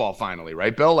basketball finally,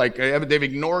 right, Bill? Like they've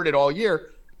ignored it all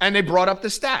year, and they brought up the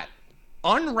stat.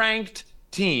 Unranked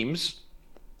teams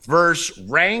versus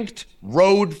ranked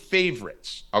road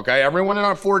favorites. Okay, everyone in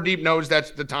our 4 deep knows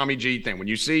that's the Tommy G thing. When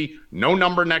you see no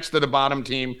number next to the bottom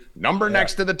team, number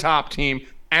next to the top team,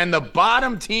 and the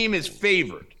bottom team is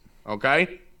favored.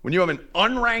 Okay, when you have an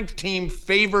unranked team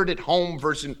favored at home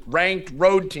versus ranked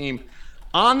road team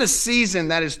on the season,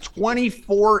 that is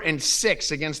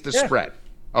 24-6 against the spread.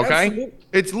 Okay,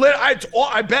 absolutely.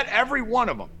 I bet every one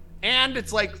of them, and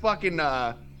it's like fucking.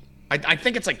 I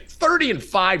think it's like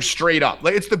 30-5 straight up.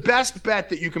 Like it's the best bet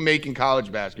that you can make in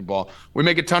college basketball. We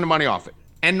make a ton of money off it.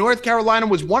 And North Carolina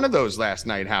was one of those last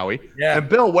night, Howie. Yeah. And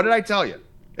Bill, what did I tell you?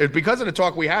 It's because of the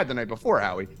talk we had the night before,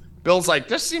 Howie. Bill's like,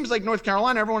 this seems like North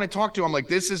Carolina. Everyone I talked to, I'm like,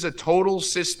 this is a total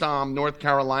system North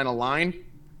Carolina line.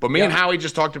 But me and Howie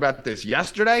just talked about this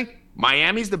yesterday.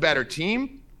 Miami's the better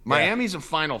team. Miami's a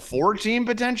Final Four team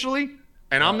potentially.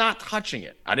 And I'm not touching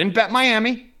it. I didn't bet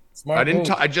Miami. Smart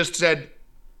move. I just said,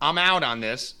 I'm out on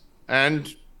this,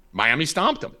 and Miami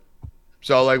stomped them.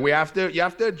 So like you have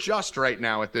to adjust right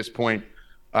now at this point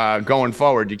going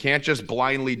forward. You can't just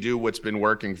blindly do what's been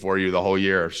working for you the whole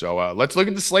year. So let's look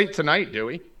at the slate tonight,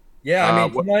 Dewey. Yeah, I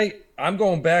mean tonight I'm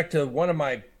going back to one of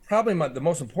the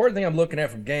most important thing I'm looking at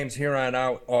from games here on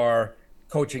out are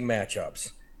coaching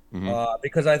matchups.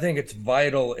 Because I think it's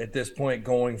vital at this point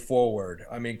going forward.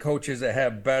 I mean, coaches that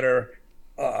have better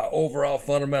overall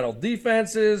fundamental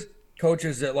defenses,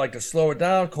 coaches that like to slow it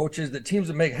down, coaches that teams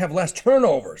that have less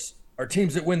turnovers are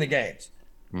teams that win the games.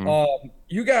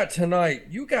 You got tonight,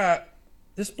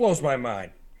 this blows my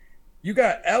mind. You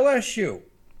got LSU,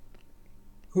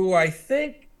 who I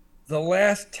think the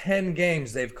last 10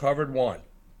 games they've covered won.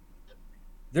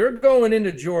 They're going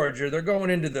into Georgia, they're going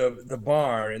into the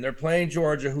barn, and they're playing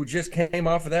Georgia, who just came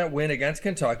off of that win against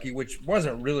Kentucky, which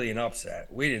wasn't really an upset.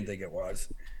 We didn't think it was.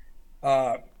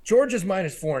 Georgia's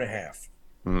minus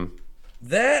 4.5.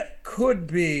 This could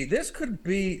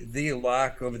be the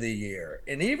lock of the year.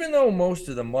 And even though most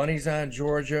of the money's on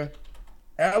Georgia,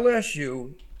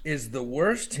 LSU is the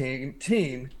worst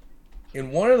team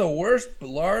in one of the worst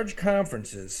large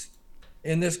conferences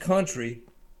in this country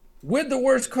with the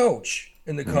worst coach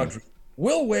in the country.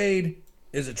 Will Wade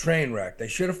is a train wreck. They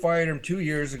should have fired him 2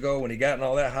 years ago when he got in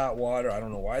all that hot water. I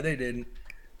don't know why they didn't.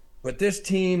 But this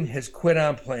team has quit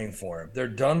on playing for him. They're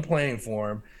done playing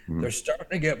for him. They're starting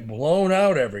to get blown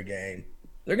out every game.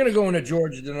 They're going to go into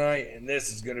Georgia tonight, and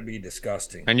this is going to be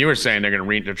disgusting. And you were saying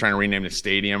they're trying to rename the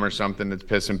stadium or something that's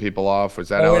pissing people off. Was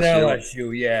that LSU?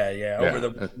 LSU? Yeah, over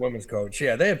the women's coach.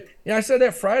 Yeah, I said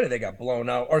that Friday they got blown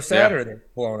out, or Saturday they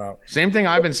got blown out. Same thing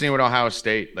I've been seeing with Ohio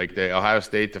State. Like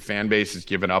the fan base is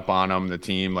giving up on them. The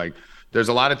team, like, there's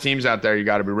a lot of teams out there. You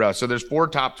got to be real. So there's 4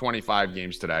 top 25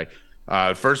 games today.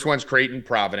 First one's Creighton,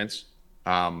 Providence.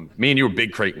 Me and you were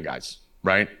big Creighton guys,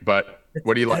 right? But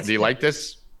what do you like? Do you like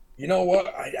this? You know what?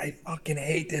 I fucking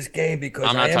hate this game because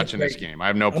I'm not touching this game. I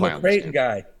have no plan. I'm a Creighton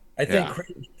guy. I think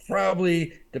Creighton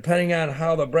probably, depending on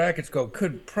how the brackets go,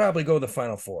 could probably go to the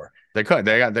Final Four. They could.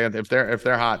 If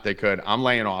they're hot, they could. I'm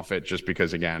laying off it just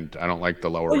because, again, I don't like the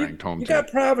lower ranked home team. You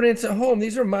got Providence at home.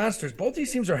 These are monsters. Both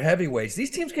these teams are heavyweights. These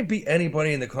teams can beat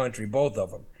anybody in the country, both of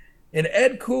them. And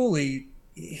Ed Cooley,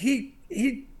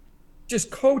 he just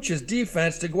coaches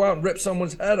defense to go out and rip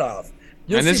someone's head off.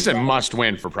 And this is a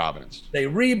must-win for Providence. They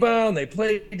rebound. They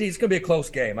play. It's going to be a close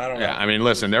game. I don't know. Yeah, I mean,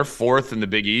 listen, they're 4th in the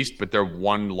Big East, but they're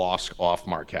 1 loss off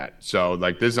Marquette. So,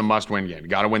 like, this is a must-win game. You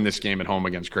got to win this game at home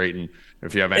against Creighton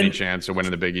if you have any chance of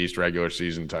winning the Big East regular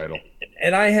season title.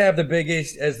 And I have the Big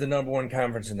East as the #1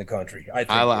 conference in the country.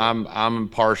 I'm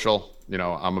partial. You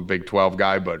know, I'm a Big 12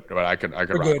 guy, but I could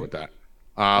rock with that.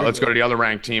 Let's go to the other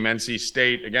ranked team, NC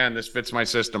State. Again, this fits my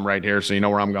system right here, so you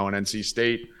know where I'm going. NC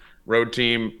State. Road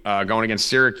team going against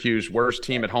Syracuse. Worst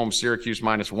team at home, Syracuse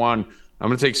 -1. I'm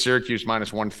going to take Syracuse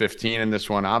 -115 in this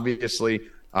one. Obviously,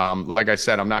 like I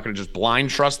said, I'm not going to just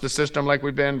blind trust the system like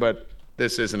we've been, but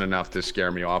this isn't enough to scare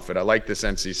me off it. I like this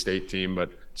NC State team, but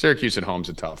Syracuse at home's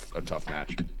a tough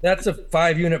match. That's a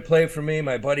 5-unit play for me.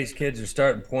 My buddy's kids are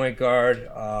starting point guard.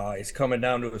 He's coming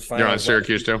down to his final. You're on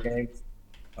Syracuse too? Games.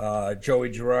 Joey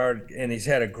Girard, and he's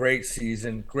had a great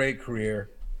season, great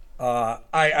career.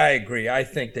 I agree. I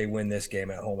think they win this game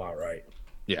at home outright.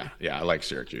 Yeah, I like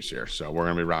Syracuse here. So we're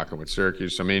going to be rocking with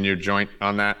Syracuse. So me and you joint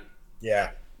on that? Yeah.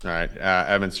 All right.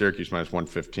 Evan, Syracuse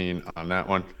 -115 on that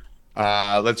one.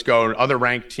 Let's go other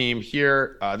ranked team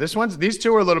here. These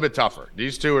two are a little bit tougher.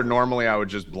 These two are normally I would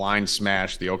just blind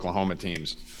smash the Oklahoma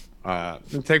teams.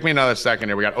 Take me another second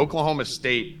here. We got Oklahoma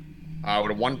State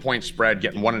with a 1-point spread,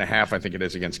 getting 1.5, I think it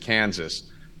is, against Kansas.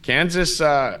 Kansas,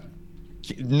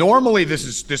 normally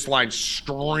this line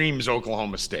streams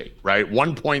Oklahoma State, right?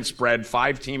 1-point spread,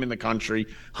 5-team in the country,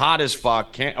 hot as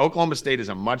fuck. Oklahoma State is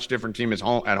a much different team at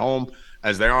home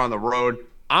as they are on the road.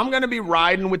 I'm going to be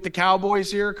riding with the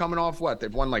Cowboys here, coming off what?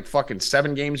 They've won like fucking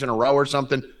 7 games in a row or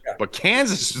something. Yeah. But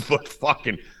Kansas looks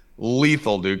fucking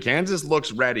lethal, dude. Kansas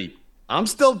looks ready. I'm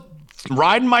still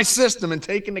riding my system and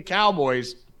taking the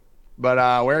Cowboys. But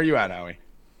where are you at, Howie?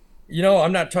 You know,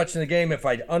 I'm not touching the game.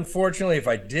 Unfortunately, if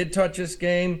I did touch this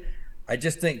game, I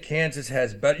just think Kansas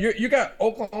has better. You got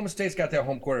Oklahoma State's got that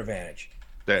home court advantage.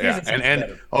 Yeah,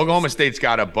 and Oklahoma State's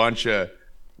got a bunch of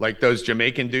like those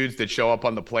Jamaican dudes that show up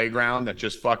on the playground that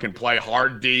just fucking play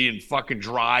hard D and fucking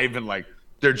drive and like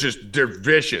they're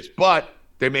vicious, but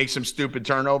they make some stupid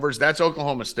turnovers. That's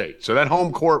Oklahoma State. So that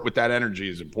home court with that energy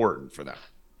is important for them.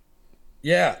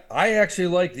 Yeah, I actually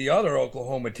like the other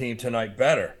Oklahoma team tonight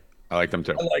better. I like them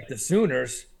too. I like the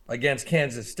Sooners against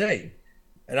Kansas State,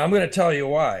 and I'm going to tell you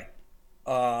why.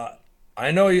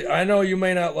 I know you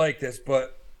may not like this,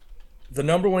 but the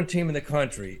number one team in the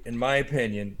country, in my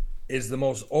opinion, is the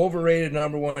most overrated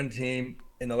number one team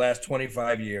in the last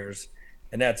 25 years,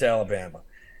 and that's Alabama.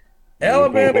 I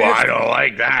don't like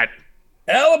that.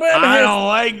 I don't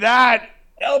like that.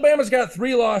 Alabama's got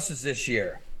 3 losses this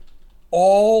year,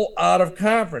 all out of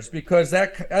conference because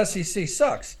that SEC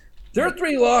sucks. Their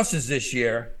 3 losses this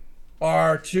year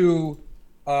are to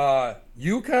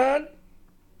UConn,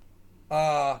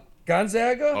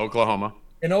 Gonzaga, Oklahoma.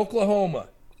 And Oklahoma.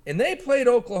 And they played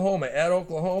Oklahoma at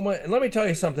Oklahoma. And let me tell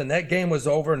you something. That game was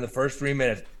over in the first 3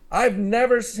 minutes. I've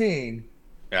never seen.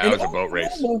 Yeah, it was a boat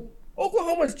race.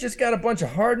 Oklahoma's just got a bunch of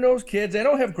hard-nosed kids. They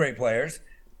don't have great players.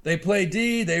 They play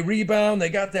D. They rebound. They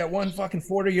got that one fucking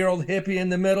 40-year-old hippie in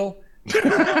the middle.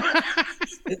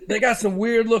 They got some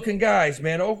weird-looking guys,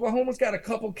 man. Oklahoma's got a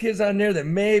couple kids on there that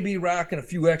may be rocking a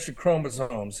few extra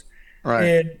chromosomes. Right.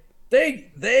 And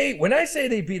they when I say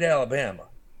they beat Alabama,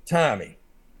 Tommy.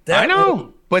 I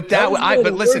know. But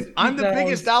listen, I'm the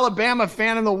biggest Alabama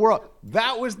fan in the world.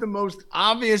 That was the most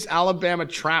obvious Alabama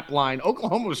trap line.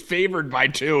 Oklahoma was favored by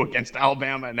 2 against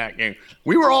Alabama in that game.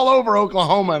 We were all over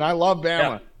Oklahoma, and I love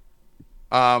Bama.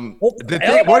 Yeah.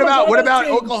 What about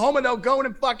Oklahoma though going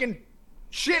and fucking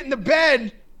shit in the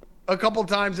bed a couple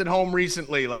times at home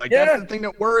recently? That's the thing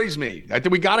that worries me. I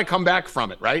think we got to come back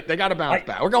from it, right? They got to bounce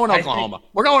back. We're going Oklahoma.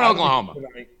 We're going Oklahoma.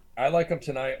 I like them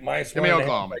tonight. Give me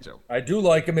Oklahoma too. I do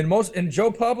like them, and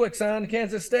Joe Public's on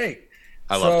Kansas State.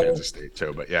 I love Kansas State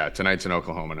too, but yeah, tonight's an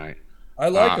Oklahoma night. I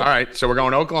like them. All right, so we're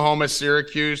going Oklahoma,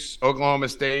 Syracuse, Oklahoma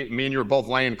State. Me and you are both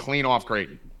laying clean off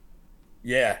Creighton.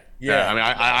 Yeah. I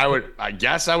mean, I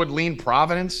guess I would lean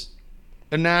Providence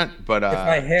in that, but if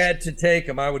I had to take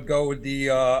them, I would go with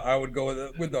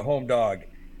the home dog.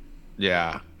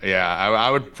 Yeah,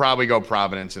 I would probably go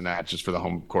Providence in that just for the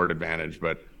home court advantage.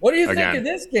 But what do you think of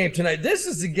this game tonight? This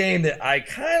is a game that I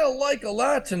kind of like a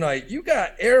lot tonight. You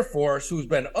got Air Force, who's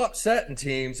been upsetting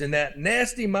teams in that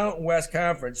nasty Mountain West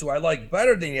Conference, who I like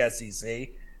better than the SEC.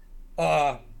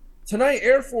 Tonight,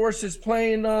 Air Force is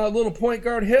playing little point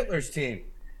guard Hitler's team.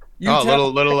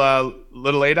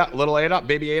 Little Adolf,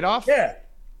 baby Adolf. Yeah,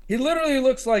 he literally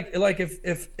looks like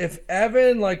if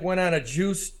Evan went on a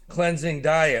juice cleansing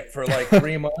diet for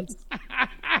 3 months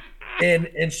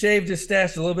and shaved his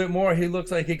stash a little bit more, he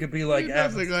looks like he could be like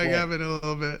Evan. He does look like Evan a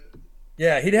little bit.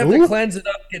 Yeah, he'd have to cleanse it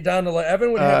up, get down to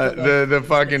Evan would have to, the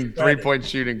fucking 3-point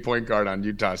shooting point guard on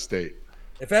Utah State.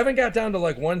 If Evan got down to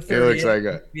 130,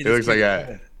 he looks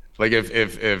like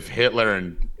if Hitler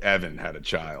and Evan had a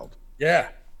child. Yeah.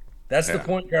 That's the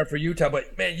point guard for Utah.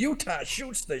 But, man, Utah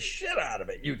shoots the shit out of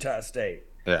it, Utah State.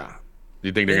 Yeah. Do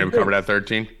you think they're going to cover that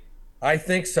 13? I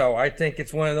think so. I think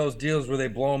it's one of those deals where they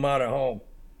blow them out at home.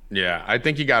 Yeah. I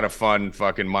think you got a fun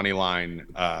fucking money line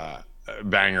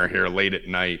banger here late at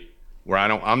night where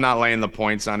I'm not laying the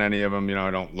points on any of them. You know,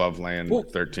 I don't love laying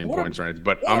 13 points or anything.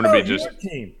 But I'm going to be just –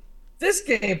 team? This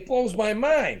game blows my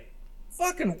mind.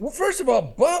 First of all,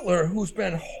 Butler, who's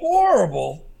been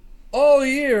horrible all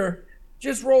year –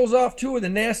 just rolls off 2 of the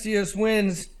nastiest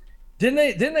wins.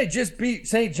 Didn't they just beat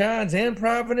St. John's and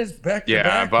Providence back to back?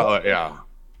 Yeah, Butler. Yeah.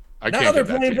 Now they're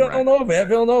playing Villanova at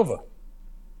Villanova.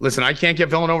 Listen, I can't get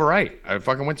Villanova right. I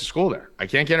fucking went to school there. I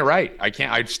can't get it right.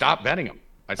 I'd stop betting them.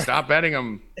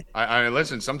 I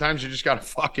listen. Sometimes you just gotta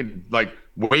fucking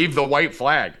wave the white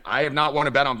flag. I have not won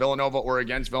a bet on Villanova or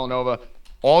against Villanova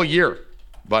all year,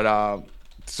 but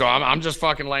So I'm just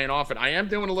fucking laying off it. I am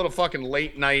doing a little fucking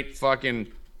late night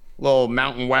fucking little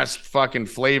Mountain West fucking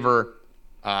flavor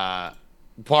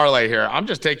parlay here. I'm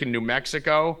just taking New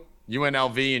Mexico,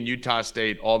 UNLV, and Utah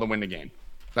State all to win the game.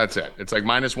 That's it. It's like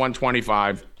minus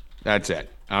 125. That's it.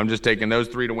 I'm just taking those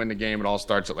three to win the game. It all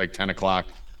starts at like 10 o'clock.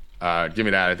 Give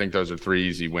me that. I think those are three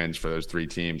easy wins for those three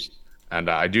teams. And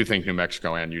I do think New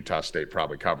Mexico and Utah State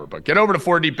probably cover. But get over to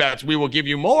 4D Bets. We will give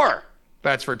you more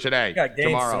bets for today,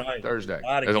 tomorrow, tonight. Thursday.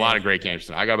 There's a lot of great games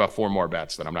tonight. I got about 4 more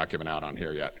bets that I'm not giving out on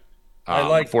here yet. I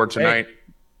like for tonight.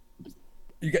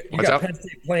 You got Penn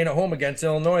State playing at home against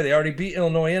Illinois. They already beat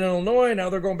Illinois in Illinois. Now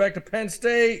they're going back to Penn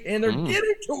State, and they're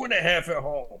getting 2.5 at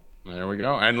home. There we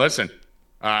go. And listen,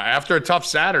 after a tough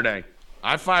Saturday,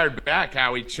 I fired back,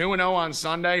 Howie. 2-0 on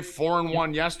Sunday,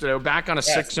 4-1 yesterday. We're back on a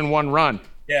 6-1 run.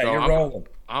 Yeah, so you're rolling.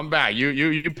 I'm back.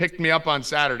 You picked me up on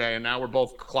Saturday, and now we're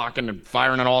both clocking and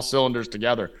firing on all cylinders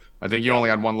together. I think you only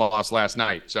had one loss last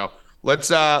night. So let's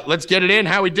get it in.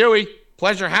 Howie Dewey,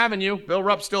 pleasure having you. Bill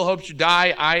Rupp still hopes you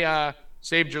die. I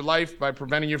saved your life by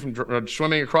preventing you from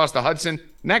swimming across the Hudson.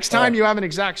 Next time you have an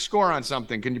exact score on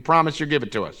something, can you promise you'll give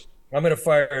it to us? I'm going to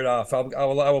fire it off. I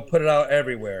will put it out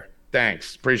everywhere.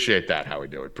 Thanks. Appreciate that, Howie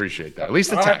Dewey. Appreciate that. At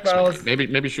least a text. Right,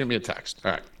 maybe shoot me a text.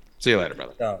 All right. See you later,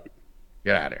 brother. No.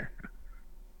 Get out of here.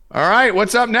 All right.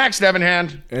 What's up next, Evan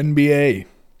Hand? NBA.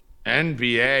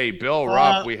 Bill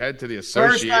Rupp. We head to the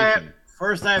association.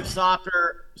 First I have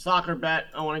soccer bet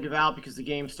I want to give out because the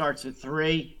game starts at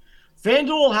 3.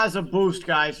 FanDuel has a boost,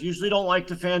 guys. Usually don't like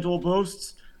the FanDuel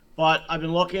boosts, but I've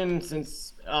been looking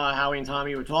since Howie and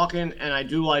Tommy were talking, and I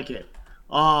do like it.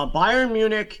 Bayern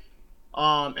Munich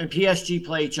and PSG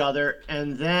play each other,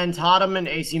 and then Tottenham and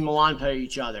AC Milan play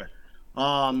each other.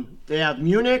 They have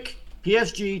Munich,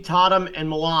 PSG, Tottenham, and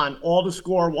Milan all to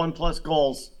score 1+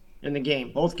 goals in the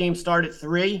game. Both games start at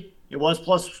 3. It was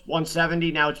plus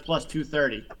 170. Now it's plus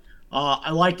 230.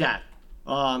 I like that.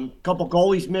 Couple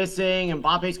goalies missing.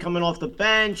 Mbappe's coming off the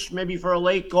bench, maybe for a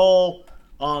late goal.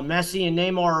 Messi and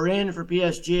Neymar are in for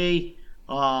PSG.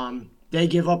 They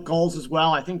give up goals as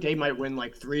well. I think they might win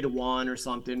like 3-1 or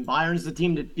something. Bayern's the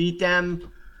team that beat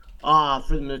them for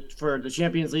the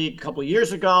Champions League a couple of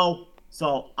years ago.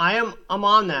 So I'm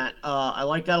on that. I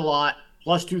like that a lot.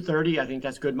 Plus 230. I think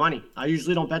that's good money. I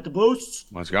usually don't bet the boosts.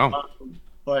 Let's go.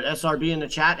 But SRB in the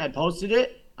chat had posted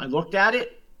it. I looked at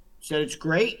it, said it's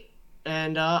great,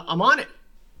 and I'm on it.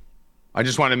 I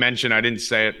just want to mention, I didn't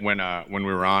say it when we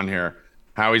were on here.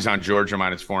 Howie's on Georgia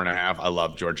minus 4.5. I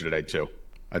love Georgia today too.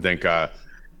 I think I'm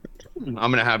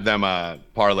going to have them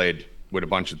parlayed with a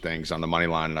bunch of things on the money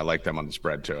line, and I like them on the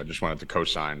spread too. I just wanted to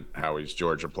co-sign Howie's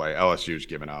Georgia play. LSU's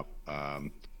given up.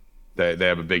 They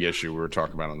have a big issue we were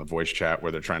talking about on the voice chat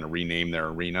where they're trying to rename their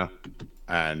arena,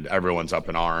 and everyone's up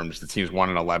in arms. The team's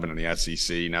 1-11 in the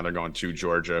SEC. Now they're going to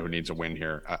Georgia, who needs a win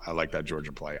here. I like that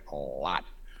Georgia play a lot.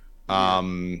 All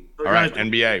right,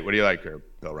 NBA. What do you like here,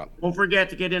 Bill Rupp? Don't forget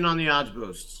to get in on the odds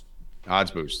boosts.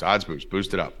 Odds boost.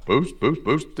 Boost it up.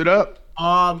 Boost it up.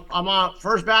 I'm on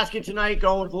first basket tonight,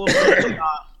 going with a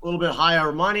little bit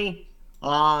higher money.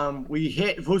 We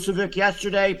hit Vucevic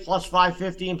yesterday, plus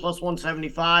 550 and plus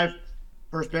 175.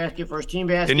 First basket, first team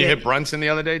basket. Didn't you hit Brunson the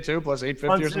other day too, plus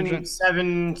 850 or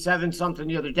something? Seven something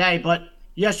the other day. But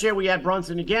yesterday we had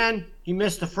Brunson again. He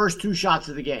missed the first 2 shots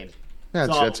of the game.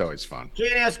 That's always fun.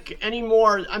 Can't ask any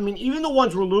more. I mean, even the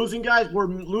ones we're losing, guys, we're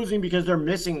losing because they're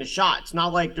missing the shot. It's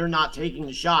not like they're not taking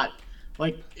the shot.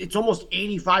 Like, it's almost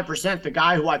 85% the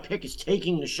guy who I pick is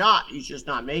taking the shot. He's just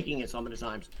not making it some of the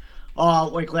times,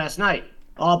 like last night.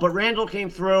 But Randall came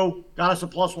through, got us a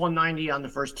plus 190 on the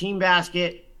first team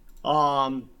basket.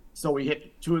 So we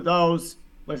hit 2 of those.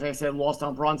 Like I said, lost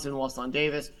on Brunson, lost on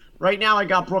Davis. Right now I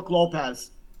got Brook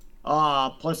Lopez,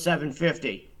 plus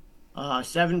 750.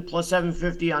 7 plus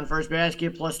 750 on first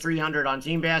basket, plus 300 on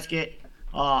team basket.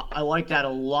 I like that a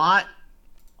lot.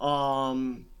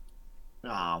 Fucking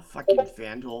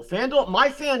FanDuel. My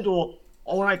FanDuel,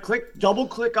 when I double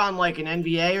click on like an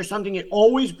NBA or something, it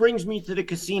always brings me to the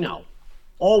casino.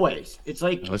 Always. It's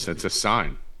like, listen, it's a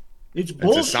sign. It's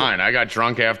bullshit. It's a sign. I got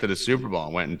drunk after the Super Bowl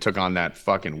and went and took on that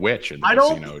fucking witch in the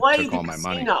casino. Took all my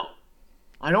money.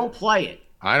 I don't play it.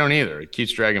 I don't either. It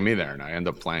keeps dragging me there, and I end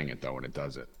up playing it though when it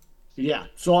does it. Yeah.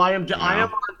 So I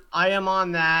am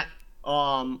on that.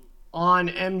 On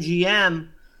MGM,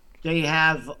 they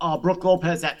have Brook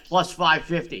Lopez at plus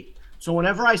 550. So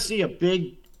whenever I see a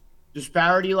big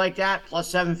disparity like that, plus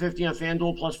 750 on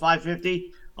FanDuel, plus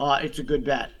 550, it's a good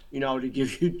bet. You know, to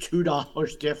give you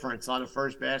 $2 difference on a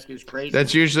first basket is crazy.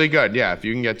 That's usually good. Yeah, if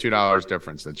you can get $2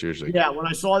 difference, that's usually good. Yeah, when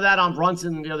I saw that on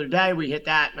Brunson the other day, we hit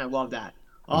that, and I love that.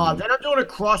 Then I'm doing a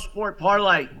cross-sport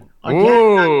parlay.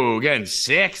 Ooh, getting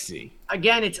sexy.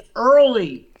 Again, it's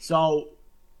early, so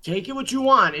take it what you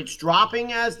want. It's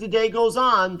dropping as the day goes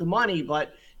on, the money,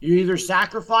 but you either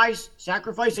sacrifice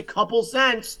a couple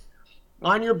cents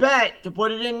on your bet to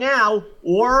put it in now,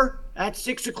 or at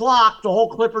 6 o'clock, the whole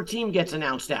Clipper team gets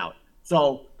announced out.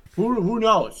 So who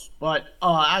knows? But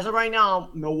as of right now,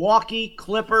 Milwaukee,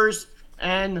 Clippers,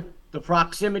 and the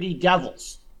Proximity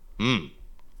Devils.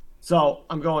 So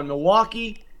I'm going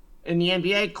Milwaukee in the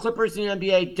NBA, Clippers in the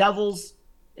NBA, Devils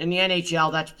in the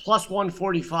NHL. That's plus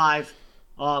 145.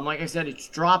 Like I said, it's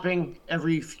dropping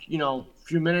every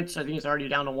few minutes. I think it's already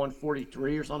down to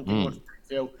 143 or something,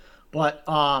 142. But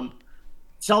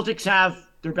Celtics have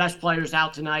their best players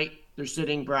out tonight. They're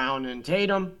sitting Brown and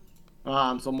Tatum.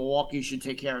 So Milwaukee should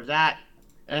take care of that.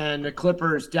 And the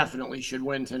Clippers definitely should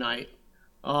win tonight.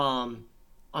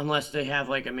 Unless they have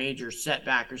like a major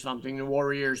setback or something. The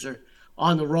Warriors are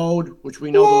on the road, which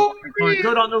we know the Warriors aren't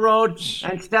good on the road.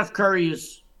 And Steph Curry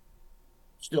is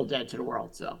still dead to the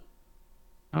world. So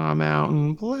I'm out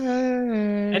and play.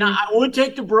 And I would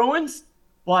take the Bruins,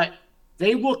 but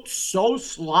they looked so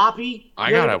sloppy.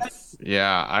 After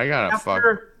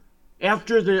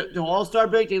the All-Star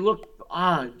break, they looked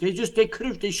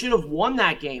they should have won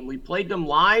that game. We played them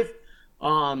live.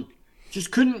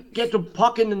 Just couldn't get the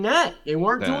puck in the net. They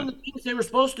weren't doing the things they were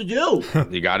supposed to do.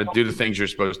 You got to do the things you're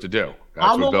supposed to do.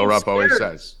 That's what Bill Rupp always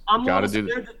says. I'm got to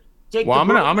do. I'm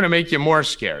gonna make you more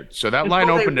scared. So that line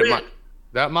opened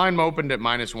at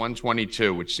minus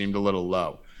 122, which seemed a little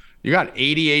low. You got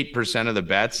 88% of the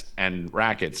bets and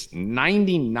rackets.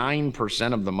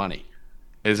 99% of the money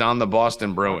is on the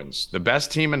Boston Bruins, the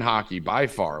best team in hockey by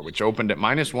far, which opened at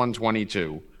minus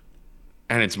 122,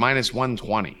 and it's minus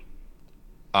 120.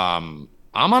 I'm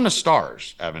on the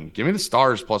Stars, Evan. Give me the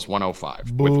Stars plus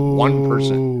 105 with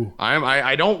 1%.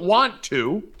 I don't want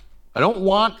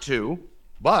to,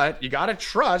 but you got to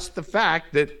trust the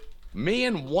fact that me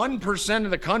and 1%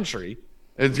 of the country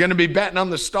is going to be betting on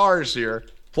the Stars here.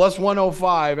 Plus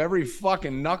 105. Every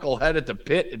fucking knucklehead at the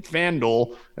pit at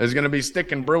FanDuel is going to be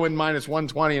sticking Bruin minus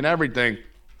 120 and everything.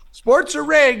 Sports are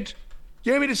rigged.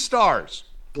 Give me the Stars.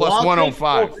 Plus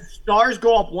 105. If Stars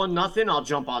go up 1-0, I'll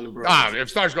jump on the Bruins. If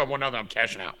Stars go up 1-0, I'm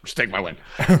cashing out. Just take my win.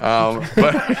 But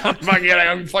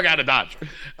I'm fucking out of Dodge.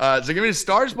 So give me the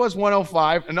Stars plus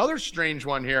 105. Another strange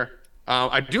one here.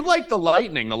 I do like the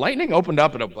Lightning. The Lightning opened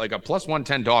up at a plus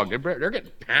 110 dog. They're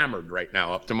getting hammered right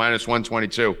now, up to minus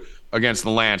 122 against the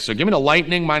Lance. So give me the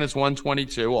Lightning minus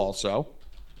 122 also.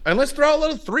 And let's throw a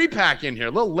little 3-pack in here,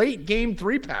 a little late game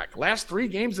 3-pack. Last 3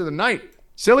 games of the night.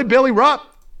 Silly Billy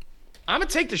Rupp. I'm going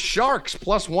to take the Sharks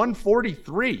plus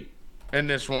 143 in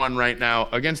this one right now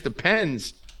against the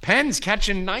Pens. Pens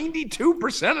catching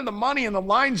 92% of the money and the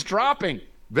line's dropping.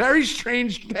 Very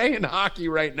strange day in hockey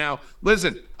right now.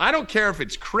 Listen, I don't care if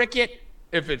it's cricket,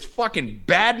 if it's fucking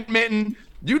badminton.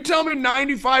 You tell me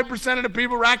 95% of the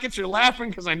people, Rackets, you're laughing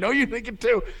because I know you think it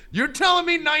too. You're telling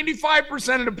me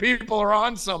 95% of the people are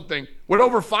on something with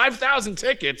over 5,000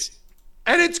 tickets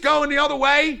and it's going the other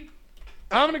way?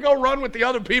 I'm going to go run with the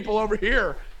other people over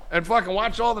here and fucking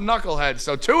watch all the knuckleheads.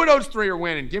 So 2 of those 3 are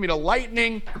winning. Give me the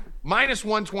Lightning minus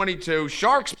 122,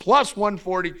 Sharks plus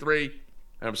 143.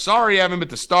 And I'm sorry, Evan, but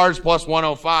the Stars plus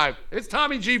 105. It's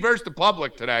Tommy G versus the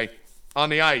public today on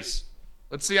the ice.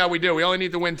 Let's see how we do. We only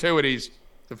need to win 2 of these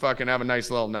to fucking have a nice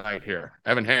little night here.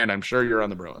 Evan Hand, I'm sure you're on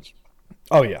the Bruins.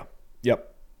 Oh, yeah.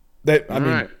 Yep.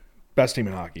 Best team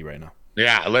in hockey right now.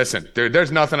 Yeah, listen, dude,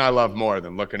 there's nothing I love more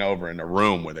than looking over in a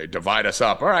room where they divide us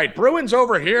up. All right, Bruins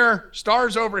over here,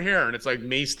 Stars over here, and it's like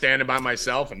me standing by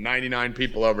myself and 99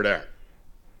 people over there.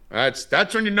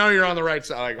 That's when you know you're on the right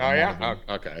side. Like, oh, yeah?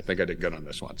 Oh, okay, I think I did good on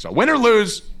this one. So win or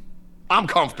lose, I'm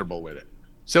comfortable with it.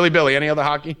 Silly Billy, any other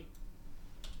hockey?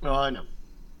 No.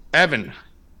 Evan,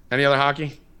 any other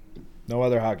hockey? No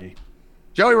other hockey.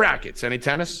 Joey Rackets, any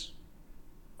tennis?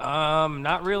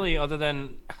 Not really, other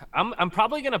than I'm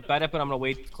probably gonna bet it, but I'm gonna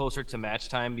wait closer to match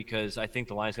time because I think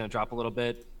the line's gonna drop a little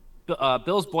bit.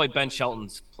 Bill's boy Ben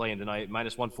Shelton's playing tonight,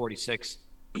 minus 146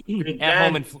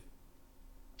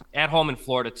 at home in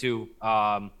Florida too.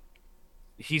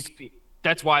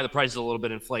 That's why the price is a little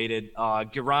bit inflated.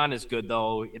 Giron is good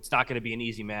though. It's not going to be an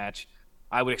easy match.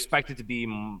 I would expect it to be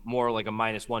more like a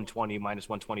minus 120, minus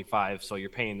 125. So you're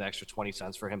paying the extra 20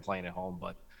 cents for him playing at home,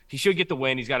 but he should get the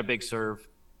win. He's got a big serve.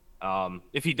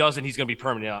 If he doesn't, he's going to be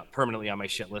permanently on my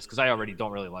shit list because I already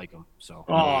don't really like him. So.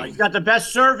 He's got the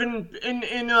best serve in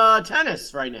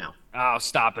tennis right now. Oh,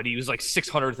 stop it! He was like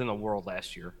 600th in the world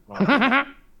last year.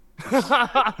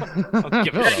 I'll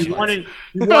give it up. You wanted,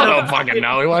 you I don't wanted, fucking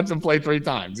know. He wants to play 3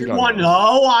 times. You you don't want, know.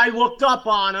 no, I looked up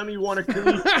on him. He won a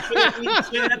collegiate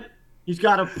championship. He's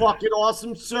got a fucking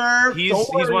awesome serve. He's Don't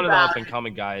worry one of the about up and it.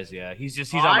 coming guys. Yeah, he's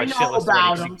on my I shit know list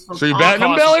about already. him. So you calm betting him,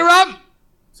 down. Billy Rupp?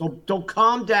 So don't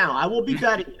calm down. I will be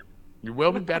betting him. You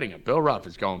will be betting him. Bill Rupp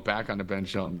is going back on the Ben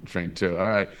Shelton train too. All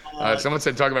right. Someone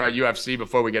said talk about UFC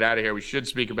before we get out of here. We should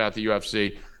speak about the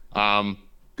UFC.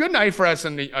 Good night for us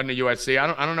on the UFC.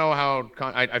 I don't know how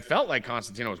I felt like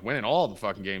Constantino was winning all the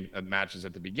fucking matches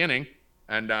at the beginning,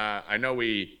 and I know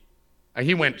he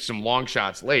went some long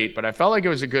shots late, but I felt like it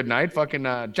was a good night. Fucking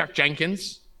Chuck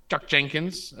Jenkins took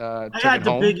I it had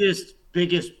the home.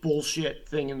 biggest bullshit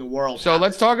thing in the world. So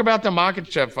let's talk about the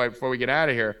Makhachev fight before we get out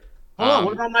of here. Hold on.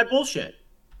 What about my bullshit?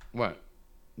 What?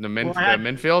 The Well, I had-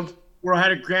 Minfield? Where I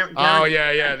had a grant. Oh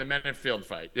yeah, the Minfield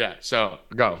fight. Yeah, so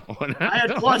go. I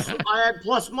had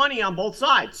plus money on both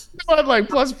sides. I had like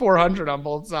plus 400 on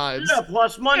both sides. Yeah,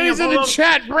 plus money He's on in both. the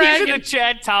chat He's in bragging. the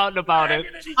chat touting about it.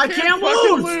 I can't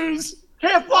fucking lose.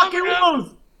 Can't fucking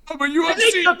lose. I'm a They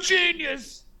UFC took-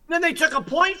 genius. Then they took a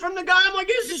point from the guy. I'm like,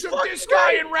 this is Took fucking this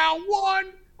guy great. in round 1.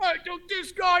 I took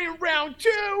this guy in round 2.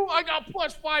 I got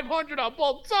plus 500 on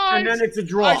both sides. And then it's a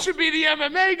draw. I should be the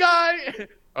MMA guy.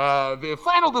 The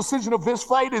final decision of this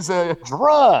fight is a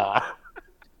draw.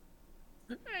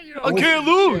 You know, I can't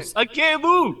lose. I can't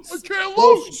lose. I can't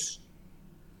lose.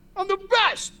 I'm the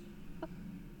best.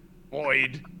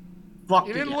 Boyd. Fuck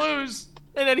You the didn't guy. lose.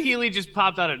 And then Healy just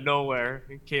popped out of nowhere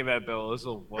and came at Bill. It was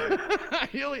so funny.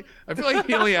 Healy, I feel like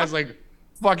Healy has like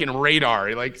fucking radar.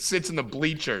 He like sits in the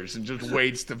bleachers and just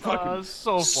waits to fucking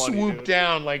so funny, swoop dude.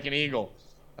 down like an eagle.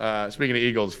 Speaking of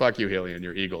eagles, fuck you, Healy, and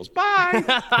your eagles. Bye.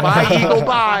 Bye, eagle,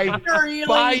 bye. Sure, Healy.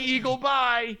 Bye, eagle,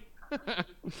 bye.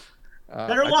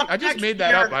 Better luck I just next made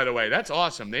that year. up, by the way. That's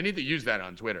awesome. They need to use that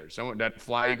on Twitter. Someone that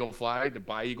fly eagle fly, the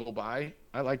buy eagle buy.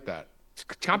 I like that.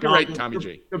 Copyright No, Tommy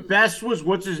G. The best was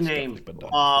what's his name? been done.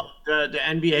 The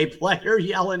NBA player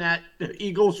yelling at the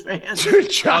Eagles fans.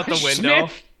 Out the window. Yelling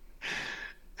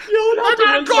I out the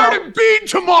got a window. garden bean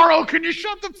tomorrow. Can you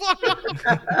shut the fuck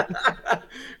up?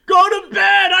 Go to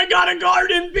bed. I got a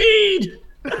garden bead.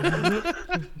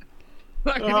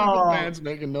 Fucking Oh. Eagle fans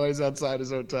making noise outside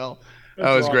his hotel.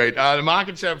 That was great. The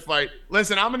Makhachev fight.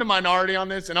 Listen, I'm in the minority on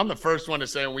this, and I'm the first one to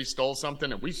say when we stole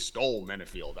something, and we stole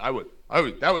Menifield. I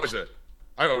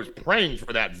was praying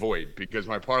for that void because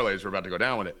my parlays were about to go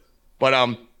down with it. But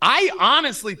I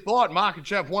honestly thought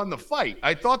Makhachev won the fight.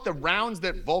 I thought the rounds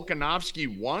that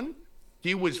Volkanovski won,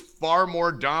 he was far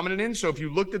more dominant in. So if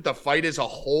you looked at the fight as a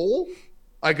whole,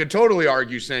 I could totally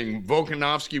argue saying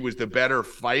Volkanovski was the better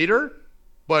fighter.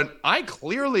 But I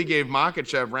clearly gave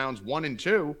Makhachev rounds 1 and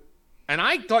 2. And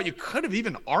I thought you could have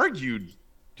even argued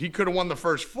he could have won the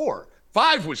first 4.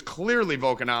 5 was clearly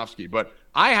Volkanovski. But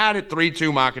I had it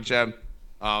 3-2 Makhachev.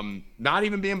 Not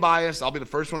even being biased, I'll be the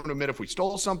first one to admit if we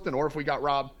stole something or if we got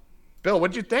robbed. Bill,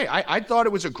 what'd you think? I thought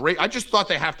it was I just thought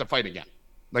they have to fight again.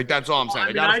 Like, that's all I'm saying.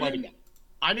 They gotta fight again.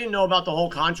 I didn't know about the whole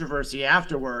controversy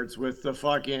afterwards with the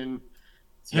fucking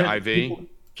The IV?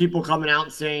 People coming out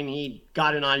and saying he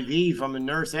got an IV from a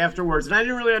nurse afterwards. And I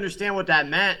didn't really understand what that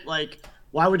meant. Like,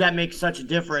 why would that make such a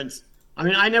difference? I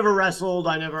mean, I never wrestled.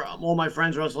 All my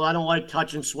friends wrestled. I don't like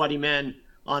touching sweaty men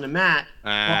on a mat.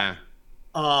 I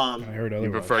heard You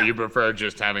otherwise. prefer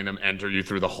just having them enter you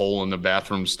through the hole in the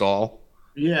bathroom stall?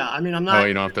 Yeah, I mean, I'm Oh, not.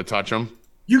 you don't have to touch them?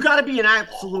 You got to be an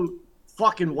absolute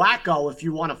fucking wacko if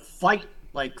you want to fight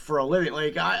like for a living.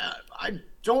 Like I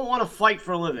don't want to fight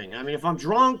for a living. I mean, if I'm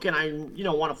drunk and I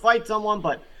want to fight someone,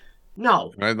 but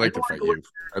no. I'd like to I fight don't wanna you.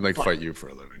 I'd like to fight you for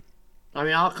a living. I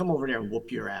mean, I'll come over there and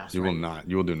whoop your ass. You right? will not.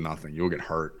 You will do nothing. You will get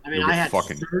hurt. I mean, You'll I get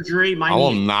had surgery. My I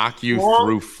will knee- knock you Well,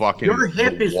 through fucking Your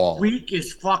hip the is wall. weak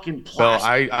as fucking Bill,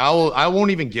 plastic. I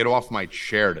won't even get off my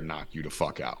chair to knock you the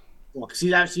fuck out. Look, see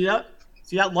that? See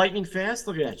that lightning fast?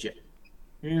 Look at that shit.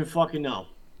 You didn't fucking know.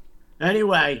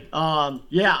 Anyway,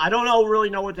 yeah, I don't really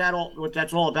know what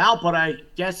that's all about, but I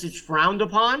guess it's frowned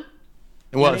upon.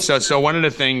 Well, so one of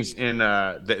the things in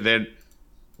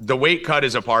the weight cut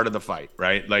is a part of the fight,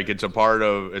 right? Like it's a part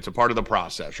of the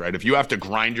process, right? If you have to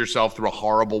grind yourself through a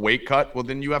horrible weight cut, well,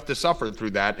 then you have to suffer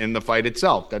through that in the fight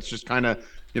itself. That's just kind of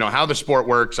how the sport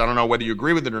works. I don't know whether you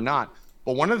agree with it or not.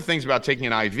 But one of the things about taking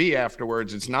an IV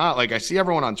afterwards, it's not like I see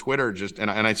everyone on Twitter and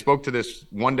I spoke to this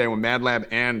one day when Mad Lab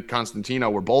and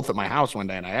Constantino were both at my house one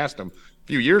day, and I asked them a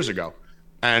few years ago,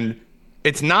 and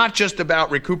it's not just about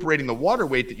recuperating the water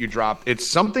weight that you drop. It's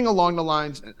something along the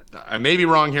lines, I may be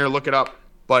wrong here, look it up,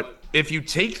 but if you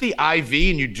take the IV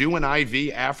and you do an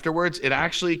IV afterwards, it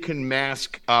actually can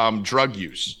mask drug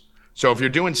use. So if you're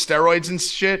doing steroids and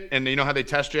shit, and you know how they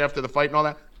test you after the fight and all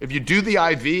that, if you do the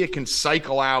IV, it can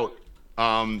cycle out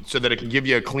so that it can give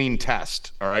you a clean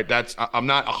test. All right. I'm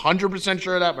not 100%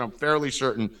 sure of that, but I'm fairly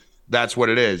certain that's what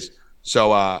it is.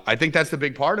 So I think that's the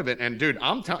big part of it. And dude,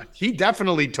 he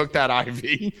definitely took that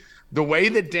IV. The way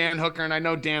that Dan Hooker, and I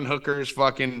know Dan Hooker is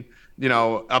fucking,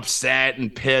 upset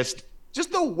and pissed.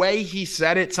 Just the way he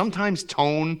said it, sometimes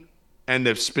tone and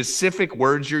the specific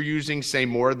words you're using say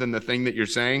more than the thing that you're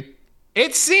saying.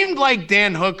 It seemed like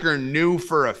Dan Hooker knew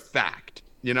for a fact,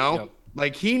 Yep.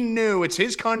 Like he knew it's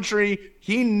his country.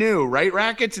 He knew, right,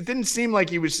 Rackets? It didn't seem like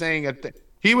he was saying a thing.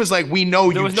 He was like, we know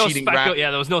There you was no cheating, Rackets.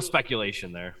 there was no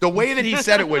speculation there. The way that he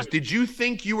said it was, did you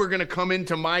think you were going to come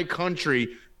into my country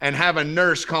and have a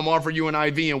nurse come offer you an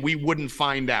IV and we wouldn't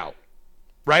find out?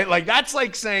 Right? Like, that's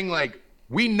like saying, like,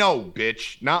 we know,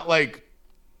 bitch. Not like,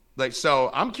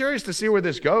 so I'm curious to see where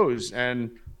this goes.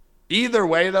 And either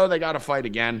way, though, they got to fight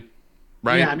again.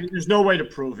 Right? Yeah, I mean, there's no way to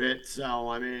prove it. So,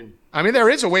 I mean,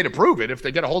 there is a way to prove it if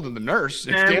they get a hold of the nurse.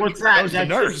 If and what's that? The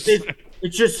nurse.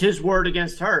 It's just his word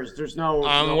against hers. There's no.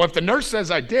 Well, if the nurse says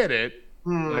I did it,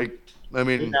 well,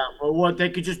 what they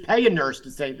could just pay a nurse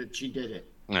to say that she did it.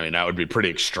 That would be pretty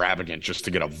extravagant just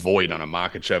to get a void on a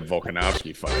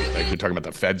Makhachev-Volkanovski fight. Like, you're talking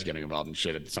about the feds getting involved in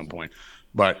shit at some point.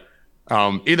 But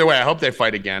either way, I hope they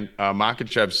fight again.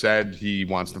 Makhachev said he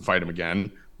wants to fight him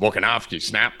again. Volkanovski,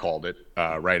 Snap called it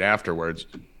right afterwards.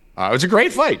 It was a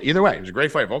great fight. Either way, it was a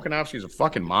great fight. Volkanovski's a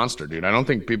fucking monster, dude. I don't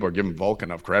think people are giving Volk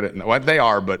enough credit. And what they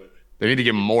are, but they need to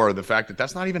give him more of the fact that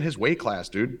that's not even his weight class,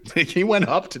 dude. He went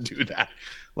up to do that.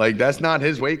 Like, that's not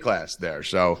his weight class there.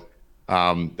 So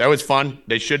that was fun.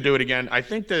 They should do it again. I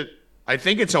think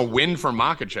it's a win for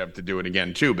Makhachev to do it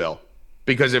again too, Bill.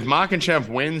 Because if Makhachev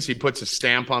wins, he puts a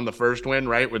stamp on the first win,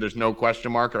 right, where there's no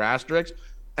question mark or asterisk.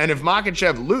 And if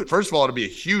Makhachev loses, first of all, it'll be a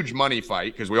huge money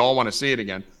fight because we all want to see it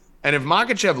again. And if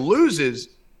Makhachev loses,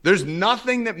 there's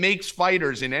nothing that makes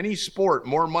fighters in any sport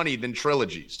more money than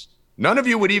trilogies. None of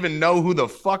you would even know who the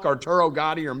fuck Arturo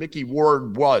Gatti or Mickey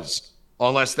Ward was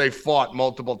unless they fought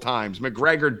multiple times.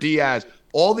 McGregor, Diaz,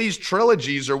 all these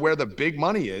trilogies are where the big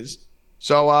money is.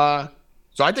 So I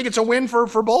think it's a win for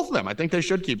both of them. I think they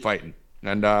should keep fighting.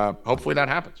 And hopefully that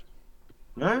happens.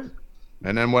 All right.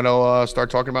 And then we'll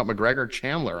start talking about McGregor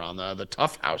Chandler on the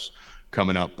Tough House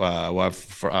coming up. We'll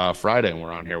have Friday, and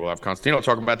we're on here. We'll have Constantino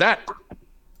talking about that.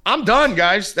 I'm done,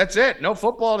 guys. That's it. No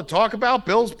football to talk about.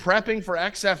 Bill's prepping for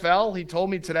XFL. He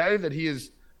told me today that he is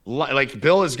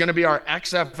Bill is going to be our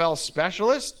XFL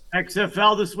specialist.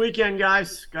 XFL this weekend,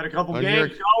 guys. Got a couple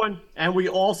games going. And we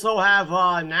also have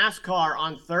NASCAR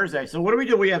on Thursday. So what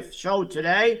do? We have show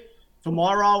today,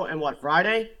 tomorrow, and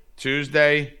Friday?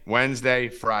 Tuesday, Wednesday,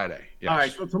 Friday. Yes. All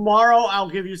right, so tomorrow I'll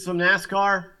give you some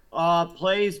NASCAR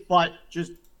plays, but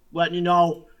just letting you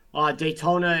know,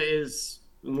 Daytona is,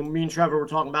 me and Trevor were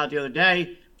talking about it the other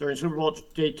day, during Super Bowl,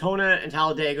 Daytona and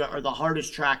Talladega are the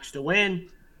hardest tracks to win.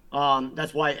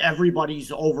 That's why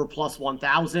everybody's over plus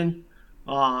 1,000.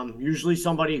 Usually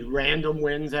somebody random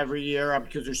wins every year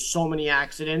because there's so many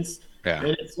accidents. Yeah.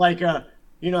 And it's like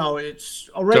it's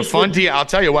a race. It's a fun I'll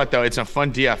tell you what, though, it's a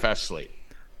fun DFS slate.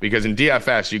 Because in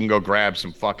DFS, you can go grab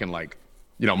some fucking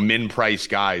min price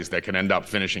guys that can end up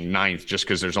finishing ninth just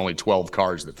because there's only 12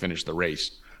 cars that finish the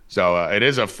race. So it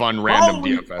is a fun random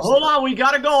DFS. Hold on, we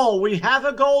got a goal. We have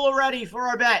a goal already for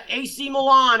our bet. AC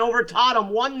Milan over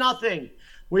Tottenham, 1-0.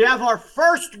 We have our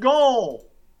first goal.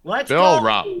 Let's Bill go.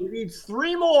 Rupp. We need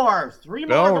three more.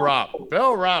 Bill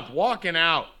Rupp walking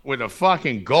out with a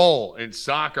fucking goal in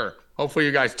soccer. Hopefully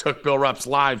you guys took Bill Rupp's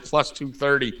live plus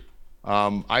 230.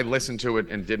 I listened to it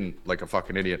and didn't like a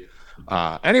fucking idiot.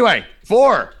 Anyway,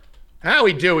 for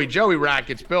Howie Dewey, Joey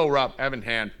Rackets, Bill Rupp, Evan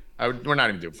Hand. We're not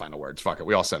even doing final words. Fuck it.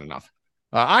 We all said enough.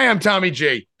 I am Tommy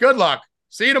G. Good luck.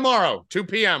 See you tomorrow, 2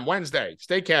 p.m. Wednesday.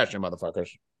 Stay cashing, motherfuckers.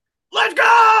 Let's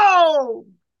go!